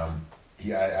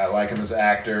 I like him as an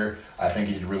actor. I think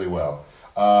he did really well.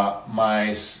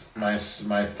 My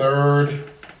third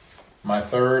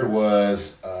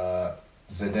was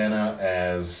Zendaya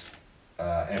as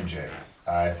MJ.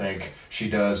 I think she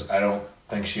does. I don't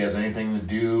think she has anything to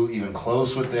do even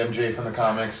close with the MJ from the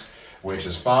comics, which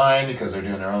is fine because they're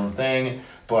doing their own thing.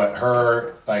 But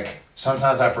her, like,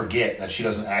 sometimes I forget that she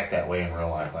doesn't act that way in real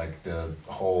life. Like the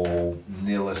whole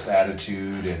nihilist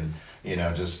attitude and,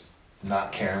 just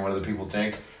not caring what other people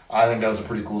think. I think that was a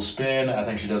pretty cool spin. I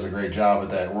think she does a great job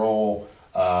with that role.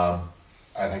 I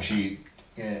think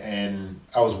and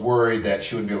I was worried that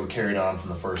she wouldn't be able to carry it on from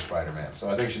the first Spider-Man. So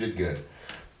I think she did good.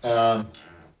 And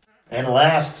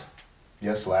last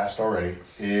already,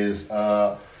 is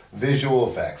visual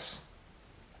effects.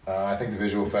 I think the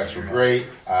visual effects were great.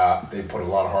 They put a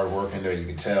lot of hard work into it. You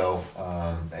can tell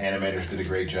the animators did a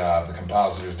great job. The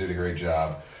compositors did a great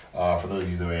job. For those of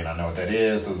you that may not know what that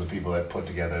is, those are people that put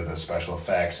together the special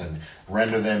effects and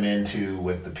render them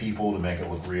with the people to make it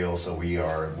look real, so we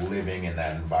are living in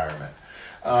that environment.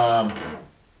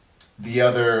 The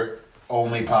other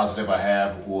only positive I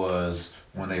have was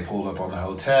when they pulled up on the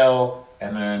hotel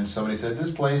and then somebody said,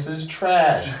 "This place is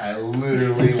trash." I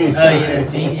literally was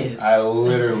dying. I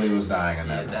literally was dying in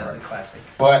that part. That's a classic.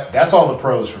 But that's all the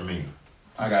pros for me.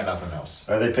 I got nothing else.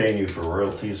 Are they paying you for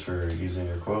royalties for using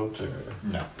your quote? Or?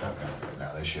 No,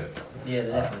 they should. Yeah,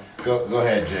 definitely. Go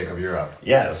ahead, Jacob. You're up.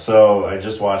 Yeah, so I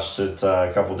just watched it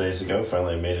a couple days ago.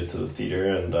 Finally made it to the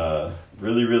theater and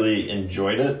really, really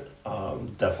enjoyed it.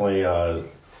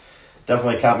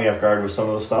 Definitely caught me off guard with some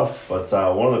of the stuff. But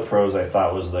one of the pros I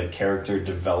thought was the character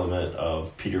development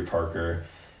of Peter Parker,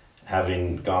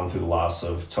 having gone through the loss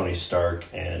of Tony Stark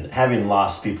and having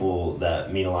lost people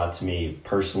that mean a lot to me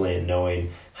personally and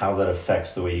knowing how that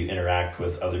affects the way you interact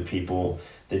with other people.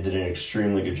 They did an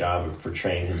extremely good job of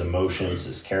portraying his emotions,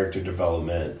 his character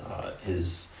development,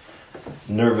 his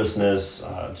nervousness,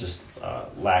 just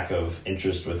lack of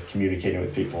interest with communicating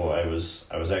with people, I was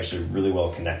actually really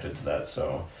well connected to that.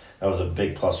 So that was a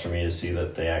big plus for me to see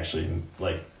that they actually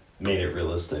like made it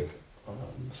realistic.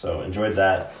 So enjoyed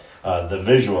that. The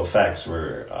visual effects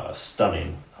were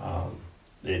stunning.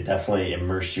 It definitely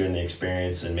immersed you in the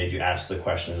experience and made you ask the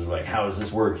questions like, how is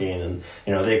this working? And,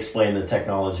 they explain the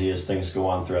technology as things go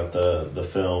on throughout the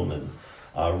film, and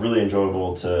really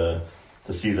enjoyable to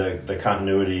see the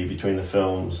continuity between the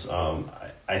films.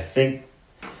 I think,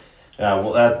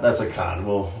 well, that's a con.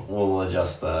 We'll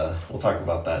adjust we'll talk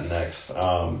about that next.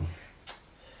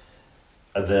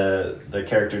 The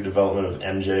character development of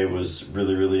MJ was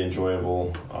really, really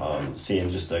enjoyable. Seeing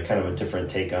just a kind of a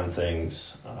different take on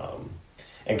things.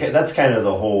 And that's kind of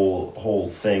the whole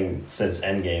thing since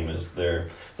Endgame is they're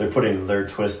putting their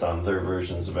twist on their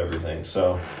versions of everything.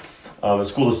 So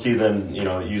it's cool to see them,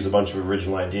 use a bunch of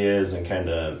original ideas and kind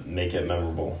of make it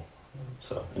memorable.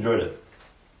 So enjoyed it.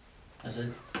 That's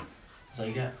it. That's all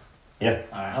you got? Yeah.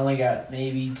 All right. I only got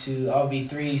maybe 2. I'll be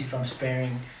 3 if I'm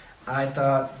sparing. I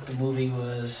thought the movie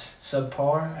was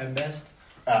subpar at best.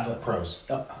 But pros.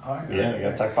 All right. Yeah, we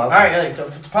got to talk All positive. right. So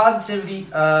for positivity,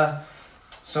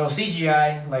 so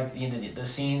CGI, like the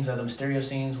scenes, the Mysterio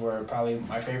scenes were probably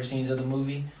my favorite scenes of the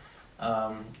movie.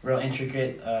 Real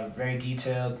intricate, very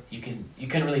detailed. You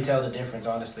couldn't really tell the difference,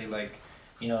 honestly. Like,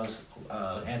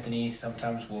 Anthony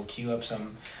sometimes will cue up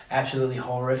some absolutely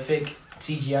horrific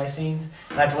CGI scenes.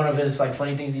 That's one of his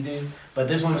funny things he do. But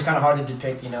this one was kind of hard to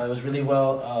depict. It was really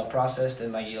well processed,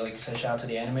 and like you said, shout out to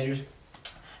the animators.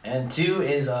 And 2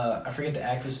 is I forget the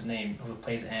actress's name who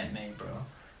plays Aunt May, bro.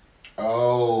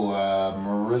 Oh,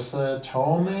 Marissa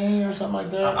Tomei or something like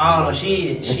that? I don't know.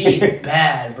 She's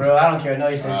bad, bro. I don't care.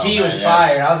 No, she was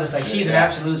fired. I was just like, she's an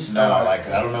absolute star. No,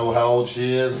 I don't know how old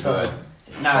she is, but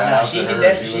nah, she can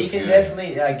good.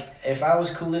 definitely if I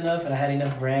was cool enough and I had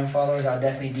enough gram followers, I'd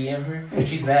definitely DM her.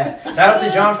 She's bad. Shout out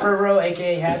to John Favreau,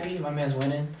 aka Happy. My man's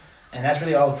winning, and that's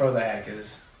really all the pros I had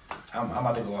because I'm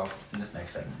about to go off in this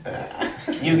next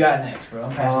segment. You got next, bro.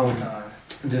 I'm passing the time.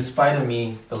 Despite of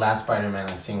me, the last Spider-Man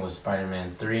I seen was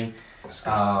Spider-Man 3.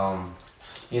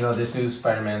 This new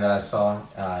Spider-Man that I saw,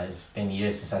 it's been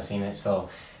years since I've seen it, so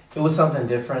it was something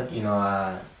different.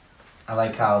 I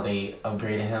like how they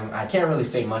upgraded him. I can't really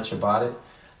say much about it,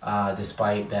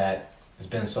 despite that it's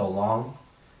been so long.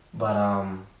 But,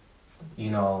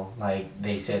 like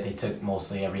they said, they took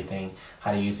mostly everything,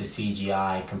 how to use the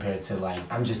CGI compared to,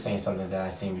 I'm just saying something that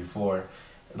I've seen before,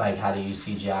 like how to use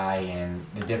CGI and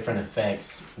the different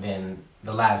effects than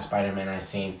the last Spider-Man I've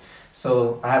seen.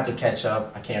 So I have to catch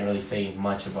up. I can't really say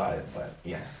much about it, but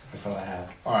yeah, that's all I have.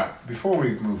 All right, before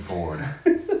we move forward,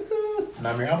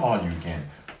 Namir, I'm on you again.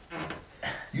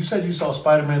 You said you saw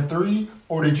Spider-Man 3,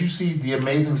 or did you see The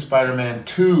Amazing Spider-Man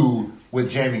 2 with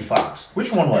Jamie Foxx?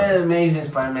 Which one was it? Amazing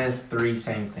Spider-Man 3,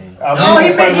 same thing. He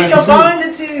combined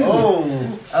the 2.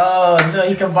 Oh, no,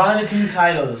 he combined the 2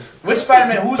 titles. Which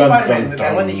Spider-Man? Who's Spider-Man?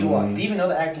 The one that you watched. Do you even know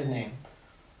the actor's name?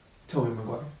 Tobey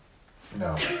Maguire.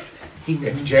 No.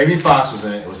 If Jamie Foxx was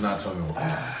in it, it was not Tobey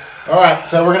Maguire. All right,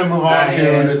 so we're going to move on to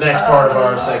the next part of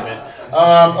our segment.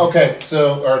 Okay,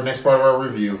 so our next part of our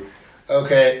review.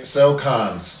 Okay, so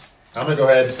cons. I'm going to go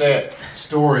ahead and say it.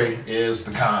 Story is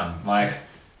the con.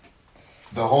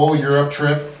 The whole Europe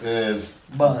trip is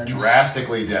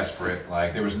drastically desperate.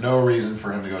 There was no reason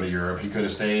for him to go to Europe. He could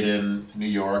have stayed in New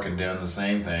York and done the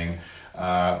same thing.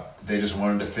 They just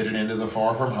wanted to fit it into the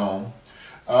Far From Home.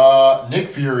 Nick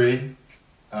Fury,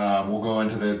 we'll go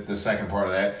into the second part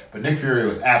of that, but Nick Fury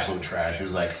was absolute trash. He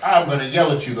was like, I'm going to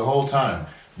yell at you the whole time.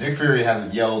 Nick Fury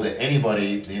hasn't yelled at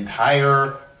anybody the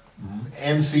entire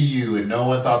MCU, and no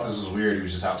one thought this was weird. He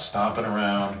was just out stomping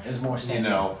around. It was more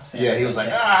Yeah, he was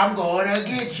like, I'm going to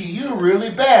get you. You're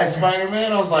really bad,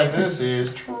 Spider-Man. I was like, this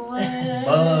is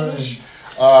trash.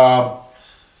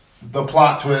 The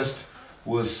plot twist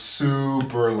was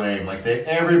super lame.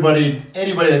 Anybody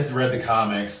that's read the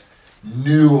comics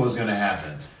knew what was going to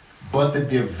happen. But the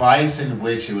device in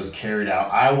which it was carried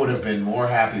out, I would have been more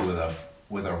happy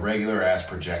with a regular ass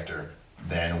projector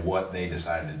than what they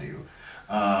decided to do.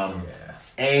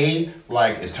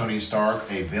 Is Tony Stark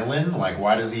a villain?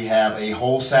 Why does he have a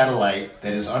whole satellite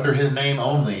that is under his name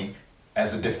only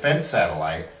as a defense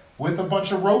satellite with a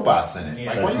bunch of robots in it?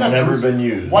 Yeah, that's never been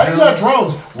used. Why do you got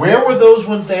drones? Where were those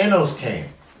when Thanos came?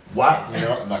 What?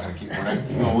 I'm not going to keep...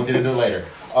 We'll get into it later.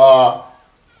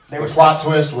 The plot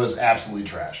twist was absolutely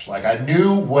trash. I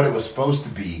knew what it was supposed to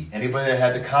be. Anybody that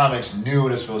had the comics knew what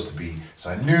it was supposed to be. So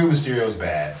I knew Mysterio was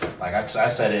bad. I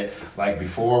said it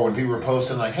before when people were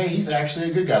posting hey, he's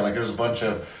actually a good guy. There was a bunch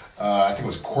of I think it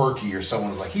was Quirky or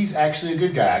someone was like, he's actually a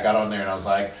good guy. I got on there and I was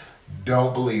like,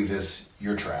 don't believe this,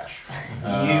 you're trash. You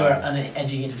are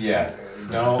uneducated. Yeah,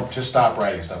 don't just stop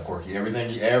writing stuff, Corky.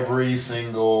 Every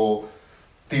single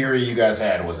theory you guys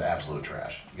had was absolute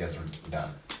trash. You guys are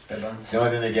done. The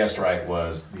only thing they guessed right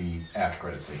was the after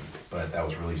credit scene, but that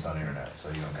was released on the internet, so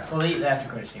you don't count. Well, the after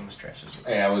credit scene was trash as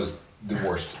well. Yeah, it was the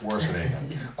worst than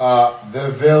anything. The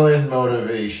villain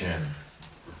motivation.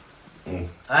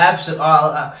 Absolutely.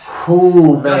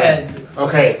 Ooh, man. Go ahead.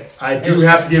 Okay, I do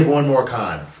have to give one more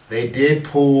con. They did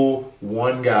pull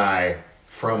one guy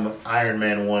from Iron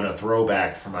Man 1, a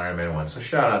throwback from Iron Man 1, so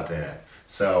shout out to that.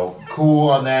 So, cool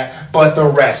on that, but the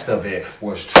rest of it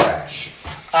was trash.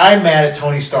 I'm mad at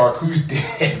Tony Stark, who's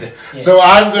dead. Yeah. So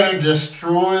I'm going to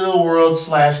destroy the world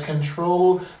 /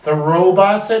 control the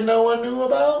robots that no one knew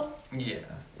about? Yeah.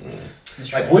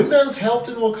 Like, wouldn't those helped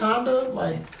in Wakanda?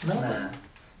 Like, nothing.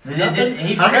 Nah. Nothing.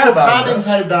 He How forgot many about it, Wakandans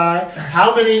had to die?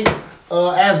 How many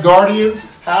Asgardians?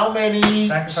 How many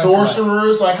Sacrifice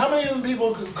sorcerers? Like, how many of them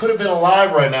people could have been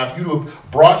alive right now if you'd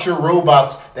have brought your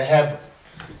robots that have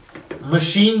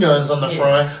machine guns on the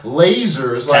front,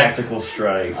 lasers, Tactical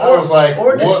strike. I was like,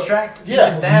 or what? distract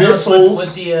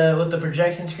Missiles with the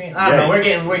projection screen. I don't know. We're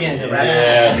getting to that.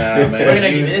 Yeah, nah, man. We're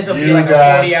gonna give this will be You like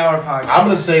guys- a 40-hour podcast. I'm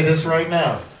gonna say this right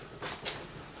now.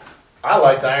 I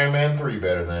liked Iron Man 3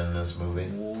 better than this movie.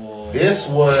 Whoa. This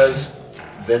was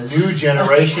the new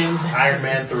generation's Iron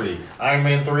Man 3. Iron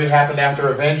Man 3 happened after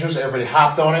Avengers. Everybody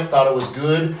hopped on it, thought it was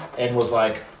good, and was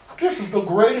like, this is the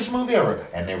greatest movie ever.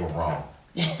 And they were wrong.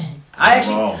 I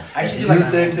actually If do you like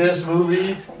Iron think Man. this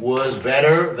movie was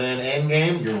better than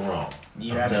Endgame, you're wrong.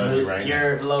 You're I'm telling you right now.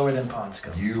 You're lower than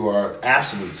Ponsko. You are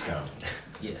absolute scum.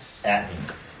 Yes. At me.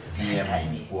 DM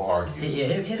At me. me. We'll argue. Yeah,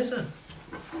 hit us up.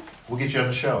 We'll get you on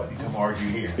the show. You come argue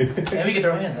here. And we can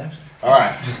throw hands, actually. All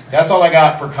right. That's all I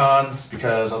got for cons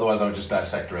because otherwise I would just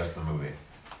dissect the rest of the movie.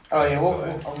 Oh, yeah,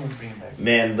 I'm going to bring it back.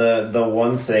 Man, the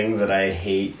one thing that I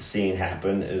hate seeing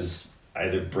happen is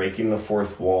either breaking the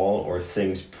fourth wall or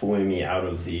things pulling me out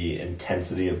of the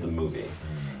intensity of the movie.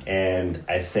 And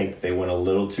I think they went a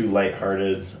little too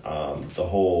lighthearted. The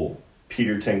whole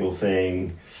Peter Tingle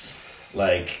thing,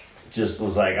 like, just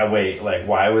was like,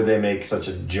 why would they make such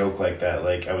a joke like that?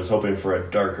 Like, I was hoping for a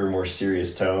darker, more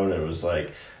serious tone. It was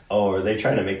like, oh, are they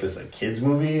trying to make this a kids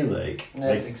movie? Like,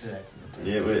 That's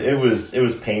exactly. it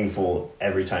was painful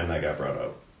every time that got brought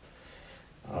up.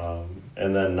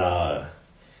 And then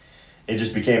it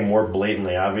just became more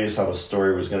blatantly obvious how the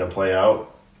story was going to play out.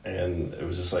 And it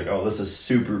was just like, oh, this is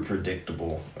super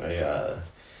predictable.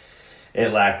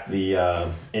 It lacked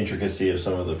the intricacy of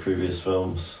some of the previous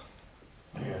films.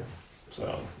 Yeah.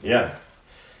 So, yeah.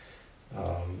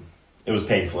 It was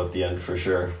painful at the end for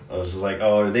sure. I was just like,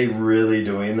 oh, are they really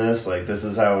doing this? Like, this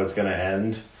is how it's going to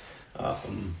end? I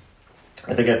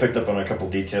think I picked up on a couple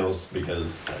details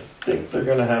because I think they're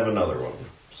going to have another one.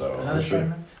 So Another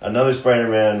Spider-Man? Another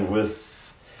Spider-Man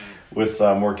with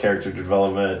more character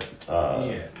development.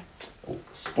 Yeah.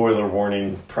 Spoiler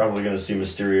warning, probably going to see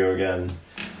Mysterio again,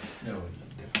 No,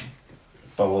 different.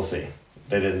 but we'll see.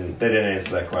 They didn't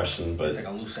answer that question, but It's like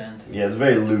a loose end. yeah, it's a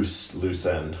very loose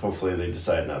end. Hopefully they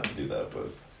decide not to do that, but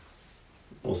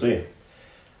we'll see.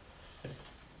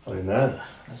 Other than that,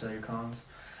 That's all your cons.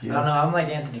 yeah. I don't know. I'm like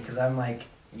Anthony because I'm like,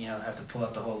 have to pull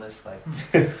out the whole list. Like,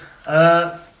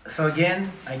 so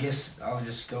again, I guess I'll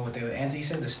just go with what Anthony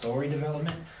said, the story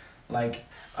development. Like,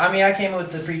 I mean, I came up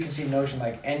with the preconceived notion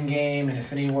like Endgame and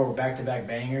Infinity War were back-to-back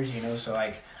bangers, So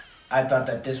like, I thought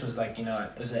that this was like,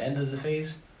 it was the end of the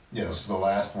phase. Yeah, this is the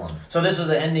last one. So this was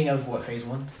the ending of what, phase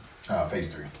 1?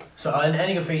 Phase 3. So an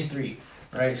ending of phase 3,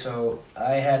 right? So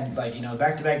I had like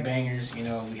back-to-back bangers. We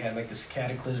had like this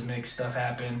cataclysmic stuff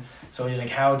happen. So like,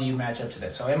 how do you match up to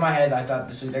that? So in my head, I thought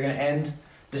they're gonna end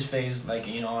this phase like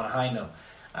on a high note.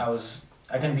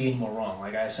 I couldn't be any more wrong.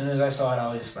 Like as soon as I saw it,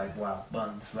 I was just like, wow,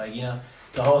 buns. Like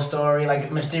the whole story, like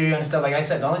Mysterio and stuff. Like I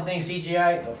said, the only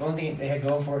thing they had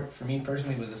going for me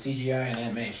personally was the CGI and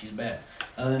Aunt May. She's bad.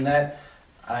 Other than that,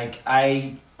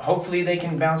 I hopefully they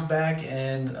can bounce back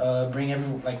and bring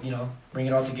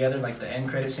it all together. Like the end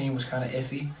credit scene was kind of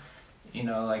iffy,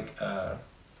 the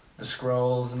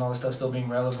scrolls and all the stuff still being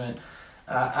relevant.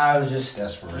 I was just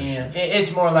Desperation.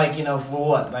 It's more like for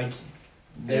what like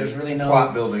there's really no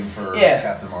plot building for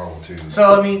Captain Marvel 2.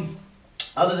 So I mean,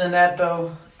 other than that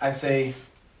though, I'd say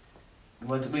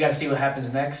we got to see what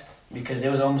happens next because it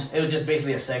was just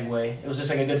basically a segue. It was just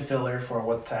like a good filler for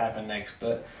what to happen next,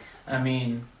 but. I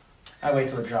mean, I wait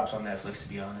till it drops on Netflix, to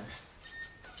be honest.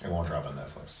 It won't drop on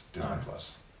Netflix. Disney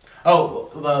Plus.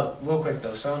 Oh, well, real quick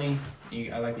though, Sony.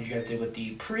 I like what you guys did with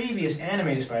the previous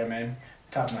animated Spider-Man.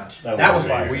 Top notch. That was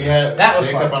fire. We had That was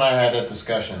Jacob fire. and I had that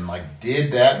discussion. Like,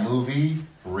 did that movie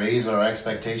raise raise our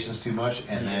expectations too much,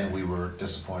 and then we were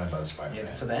disappointed by the Spider-Man.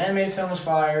 Yeah, so the animated film was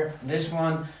fire. This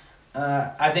one,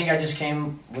 I think I just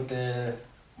came with the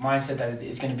mindset that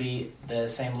it's going to be the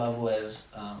same level as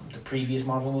the previous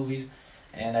Marvel movies,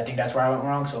 and I think that's where I went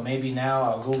wrong. So maybe now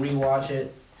I'll go rewatch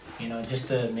it, just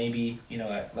to maybe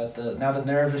let now the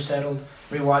nerves are settled,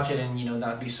 rewatch it and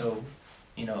not be so,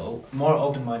 more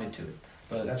open minded to it.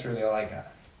 But that's really all I got.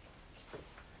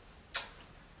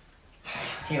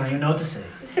 You don't even know what to say.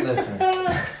 Listen,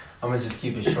 I'm gonna just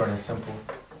keep it short and simple.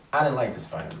 I didn't like the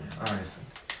Spider-Man, honestly.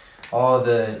 All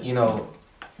the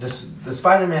the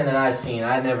Spider-Man that I seen,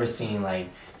 I never seen like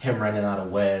him running out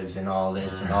of webs and all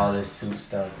this suit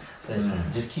stuff. Listen,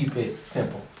 just keep it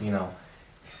simple,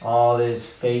 all this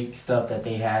fake stuff that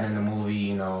they had in the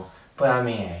movie, But I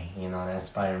mean, hey, that's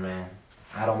Spider-Man.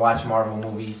 I don't watch Marvel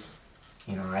movies,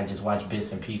 I just watch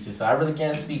bits and pieces, so I really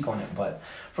can't speak on it. But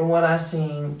from what I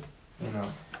seen,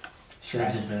 should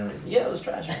have just been. Yeah, it was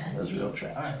trash. It was real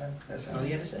trash. All right, that's all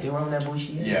you had to say. You want that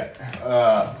bullshit?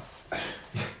 Yeah.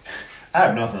 I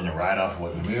have nothing to write off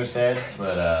what Amir said,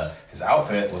 but his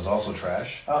outfit was also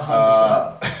trash.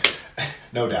 No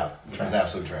doubt. It was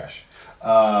absolute trash.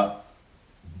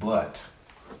 But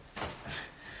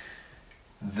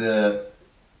the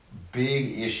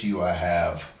big issue I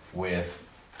have with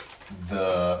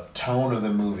the tone of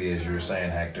the movie, as you were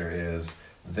saying, Hector, is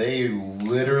they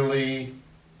literally,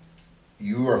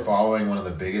 you are following one of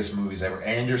the biggest movies ever,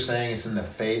 and you're saying it's in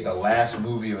the last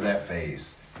movie of that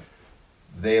phase.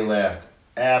 They left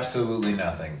absolutely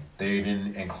nothing. They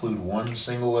didn't include one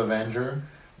single Avenger.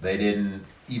 They didn't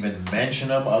even mention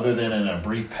them other than in a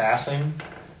brief passing.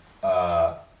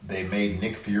 They made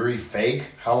Nick Fury fake.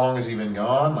 How long has he been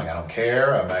gone? Like, I don't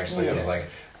care. It was like,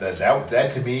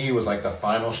 that to me was like the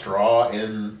final straw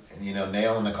in,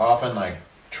 nail in the coffin, like,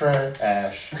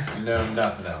 trash,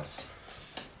 nothing else.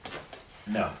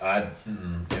 No,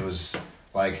 it was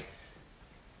like,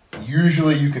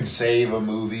 usually you can save a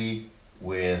movie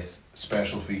with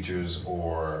special features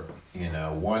or,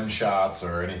 one shots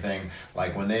or anything.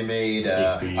 Like when they made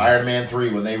Iron Man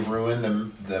 3, when they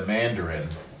ruined the Mandarin,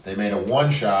 they made a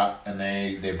one shot and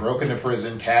they broke into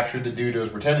prison, captured the dude who was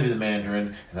pretending to be the Mandarin,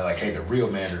 and they're like, hey, the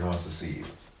real Mandarin wants to see you.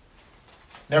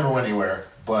 Never went anywhere,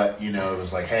 but, it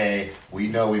was like, hey, we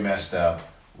know we messed up.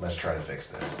 Let's try to fix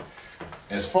this.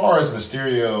 As far as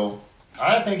Mysterio,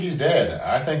 I think he's dead.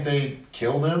 I think they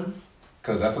killed him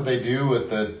because that's what they do with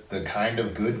the kind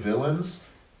of good villains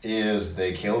is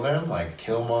they kill them, like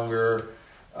Killmonger.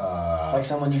 Like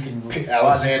someone you can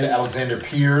Alexander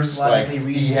Pierce. Like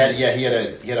he had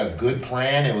a good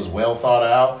plan. It was well thought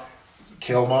out.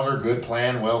 Killmonger, good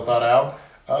plan, well thought out.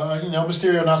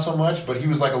 Mysterio not so much, but he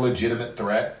was like a legitimate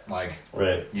threat. Like,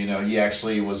 right. He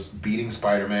actually was beating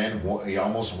Spider-Man. He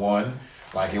almost won.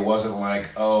 Like, it wasn't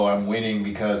like, oh, I'm winning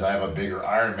because I have a bigger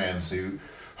Iron Man suit.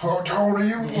 Oh, Tony,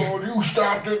 you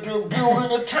stopped at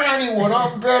building a tiny one.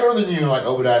 I'm better than you. Like,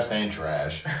 Obadiah Stane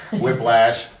trash.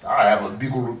 Whiplash. I have a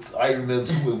bigger Iron Man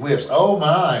suit with whips. Oh,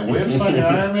 my. Whips like an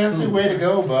Iron Man suit? Way to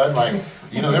go, bud. Like,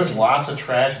 there's lots of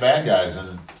trash bad guys,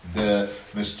 and the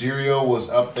Mysterio was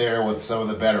up there with some of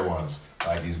the better ones.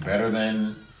 Like, he's better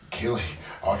than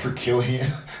Ultra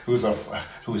Killian,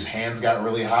 whose hands got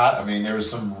really hot. I mean, there was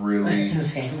some really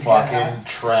fucking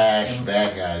trash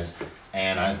bad guys,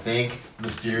 and I think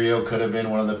Mysterio could have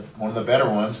been one of the better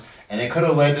ones, and it could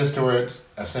have led us towards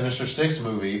a Sinister Six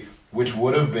movie, which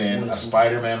would have been a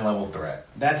Spider-Man level threat.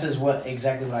 That's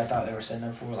exactly what I thought they were setting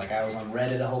up for. Like, I was on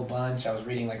Reddit a whole bunch. I was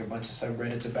reading like a bunch of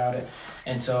subreddits about it,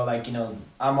 and so like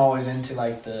I'm always into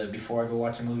like before I go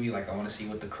watch a movie, like I want to see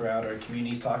what the crowd or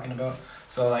community's talking about.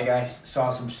 So like I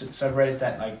saw some subreddits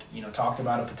that like talked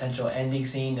about a potential ending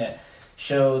scene that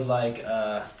showed like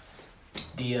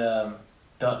the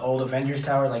old Avengers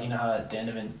Tower, like how at the end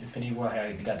of Infinity War how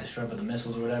it got destroyed by the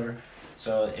missiles or whatever.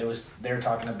 So they were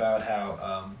talking about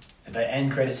how the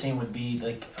end credit scene would be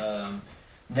like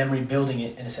them rebuilding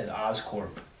it, and it says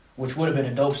Oscorp, which would have been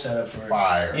a dope setup for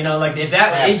fire. Like if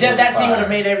that scene would have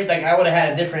made everything, I would have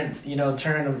had a different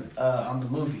turn on the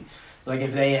movie. Like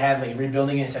if they had like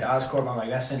rebuilding it and said Oscorp, I'm like,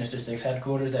 that's Sinister Six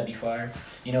headquarters. That'd be fire.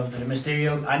 The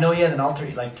Mysterio, I know he has an alter,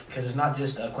 like because it's not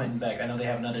just Quentin Beck. I know they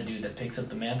have another dude that picks up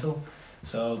the mantle.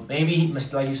 So maybe,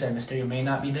 like you said, Mysterio may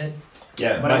not be dead.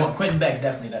 Yeah, but Quentin Beck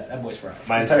definitely that boy's fried.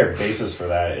 My entire basis for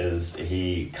that is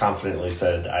he confidently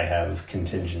said, "I have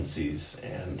contingencies,"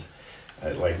 and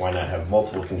why not have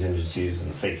multiple contingencies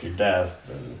and fake your death?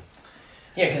 And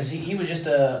yeah, because he was just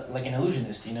like an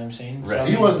illusionist. You know what I'm saying? Right. So,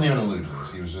 he wasn't even an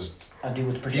illusionist. He was just a dude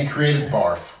with the projectors. He created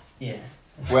Barf. Yeah.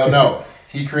 Well, no,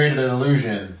 he created an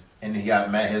illusion, and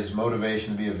his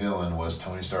motivation to be a villain was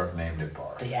Tony Stark named it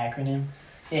Barf. The acronym.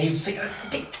 Yeah, he was like,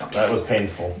 That was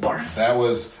painful. barf. I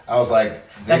was like,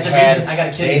 That's the reason I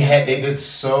gotta kill you. They did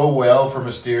so well for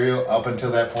Mysterio up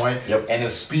until that point. Yep. And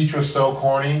his speech was so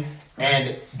corny.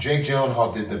 And Jake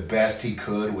Gyllenhaal did the best he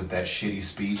could with that shitty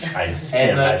speech. I just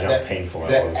And can't imagine how painful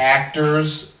that the was.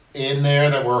 actors in there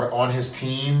that were on his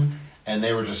team, and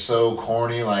they were just so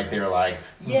corny. Like they were like,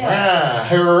 Yeah. "Rah,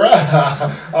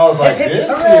 hurrah." I was like, Hip, hip,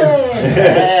 this hooray. is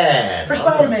bad. For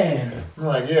Spider-Man. I'm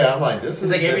like, yeah, I'm like, this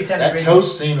is like every time that they bring-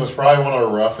 toast scene was probably one of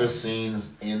the roughest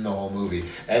scenes in the whole movie.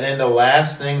 And then the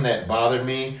last thing that bothered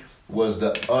me was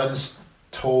the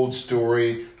untold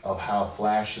story of how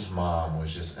Flash's mom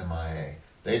was just MIA.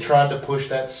 They tried to push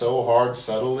that so hard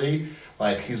subtly.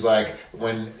 Like he's like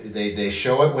when they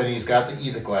show it when he's got the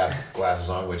ether glasses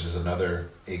on, which is another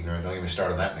ignorant. Don't even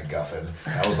start on that MacGuffin.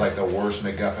 That was like the worst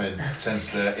MacGuffin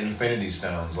since the Infinity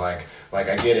Stones. Like I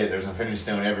get it. There's an Infinity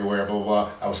Stone everywhere. Blah blah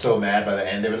blah. I was so mad by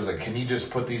the end of it. I was like, can you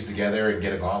just put these together and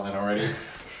get a gauntlet already?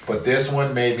 But this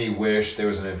one made me wish there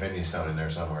was an Infinity Stone in there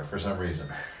somewhere for some reason,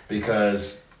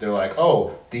 because they're like,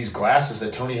 oh, these glasses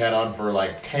that Tony had on for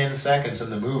like 10 seconds in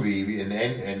the movie in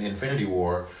Infinity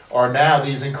War are now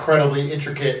these incredibly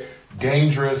intricate,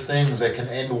 dangerous things that can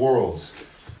end worlds.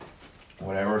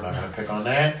 Whatever, not going to pick on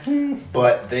that.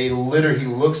 But he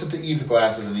looks at the ether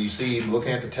glasses and you see him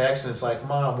looking at the text and it's like,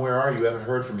 Mom, where are you? I haven't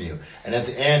heard from you. And at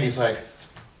the end, he's like,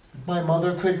 my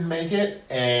mother couldn't make it.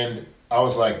 And I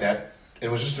was like, that.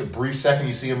 It was just a brief second.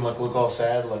 You see him look all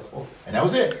sad, like, oh. And that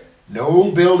was it.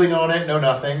 No building on it, no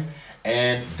nothing.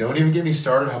 And don't even get me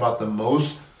started. How about the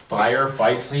most fire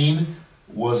fight scene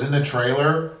was in the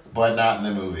trailer, but not in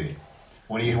the movie?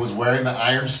 When he was wearing the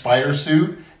Iron Spider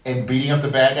suit and beating up the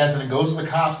bad guys, and it goes to the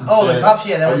cops and says, the cops,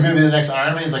 yeah, that are was... you going to be the next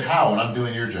Iron Man? He's like, how? When I'm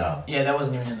doing your job. Yeah, that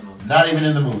wasn't even in the movie. Not even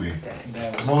in the movie. Dang,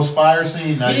 that was... Most fire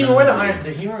scene, not He didn't even even wear in the movie. iron...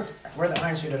 He didn't wear the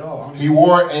iron suit at all. He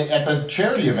wore it at the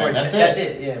charity event. That's it. That's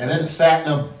it, yeah. And then it sat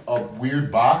in a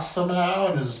weird box somehow,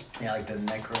 and is Yeah, like the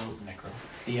necro...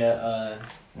 The,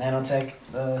 nanotech,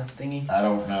 thingy. I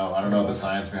don't know the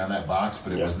science behind that box,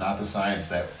 but it Yeah. was not the science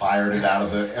that fired it out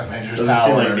of the Avengers Doesn't Tower.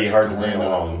 seem like it'd be hard to land bring on.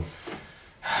 along.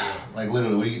 Like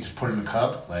literally, what do you just put it in a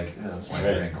cup? Like, yeah, that's my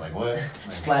Right. drink. Like what? Like,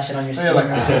 Splash it on your yeah, skin. like,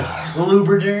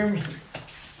 Lubriderm.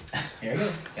 There you go.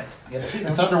 You got to see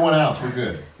it's them. under 1 ounce. We're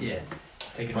good. Yeah.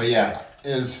 Take it. But yeah,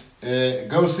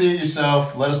 go see it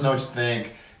yourself. Let us know what you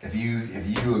think. If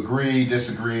you agree,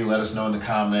 disagree, let us know in the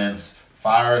comments.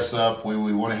 Fire us up. We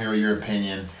want to hear your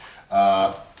opinion.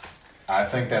 I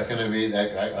think that's going to be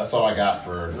that's all I got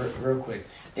for. Real quick.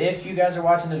 If you guys are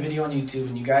watching the video on YouTube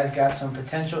and you guys got some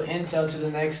potential intel to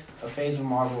the next phase of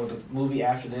Marvel or the movie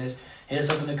after this, hit us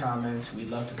up in the comments. We'd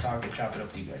love to talk and chop it up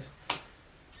with you guys.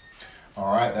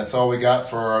 All right, that's all we got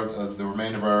for the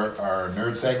remainder of our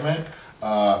nerd segment.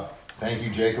 Thank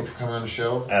you, Jacob, for coming on the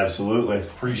show. Absolutely.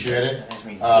 Appreciate it. Nice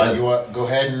meeting you. Yes. You want go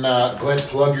ahead and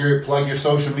plug your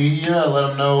social media. Let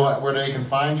them know where they can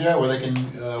find you, where they can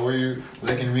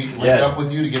link up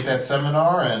with you to get that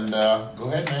seminar. And go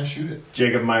ahead, man, shoot it.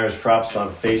 Jacob Myers Props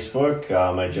on Facebook.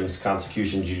 My gym's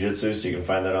Consecution Jiu-Jitsu, so you can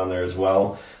find that on there as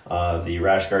well. The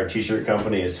Rash Guard t-shirt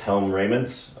company is Helm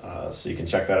Raymond's, so you can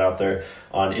check that out there.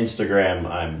 On Instagram,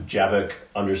 I'm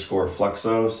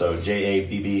Jabbok_Fluxo, so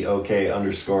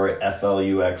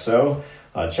JABBOK_FLUXO.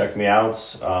 Check me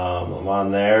out. I'm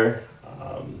on there.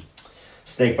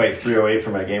 Snakebite308 for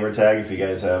my gamer tag. If you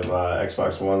guys have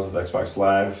Xbox Ones with Xbox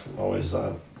Live, I'm always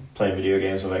playing video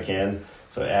games when I can,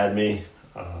 so add me.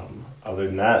 Other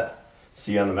than that,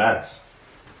 see you on the mats.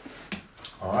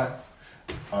 All right.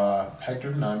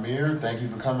 Hector, Namir, thank you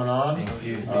for coming on. Thank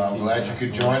you. I'm glad you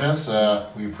could join us.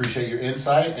 We appreciate your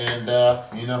insight, and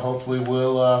hopefully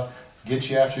we'll get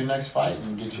you after your next fight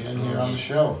and get you in here on the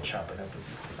show. Chop it up with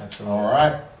you. Absolutely. All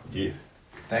right. Yeah.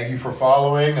 Thank you for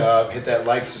following. Hit that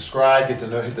like, subscribe, hit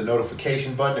the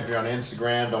notification button if you're on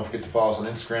Instagram. Don't forget to follow us on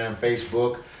Instagram,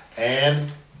 Facebook, and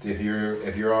if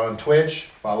you're on Twitch,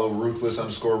 follow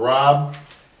Ruthless_Rob.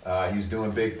 He's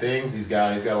doing big things. He's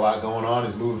got a lot going on.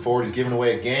 He's moving forward. He's giving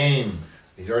away a game.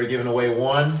 He's already given away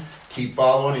one. Keep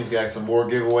following. He's got some more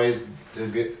giveaways to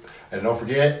get. And don't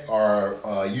forget our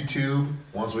YouTube.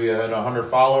 Once we hit 100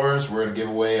 followers, we're gonna give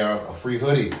away a free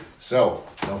hoodie. So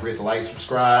don't forget to like,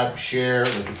 subscribe, share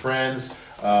with your friends.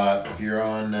 If you're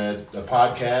on the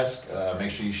podcast, make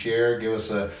sure you share. Give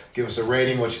us a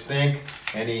rating. What you think?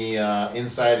 Any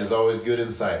insight is always good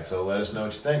insight. So let us know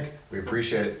what you think. We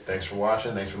appreciate it. Thanks for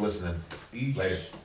watching. Thanks for listening. Later.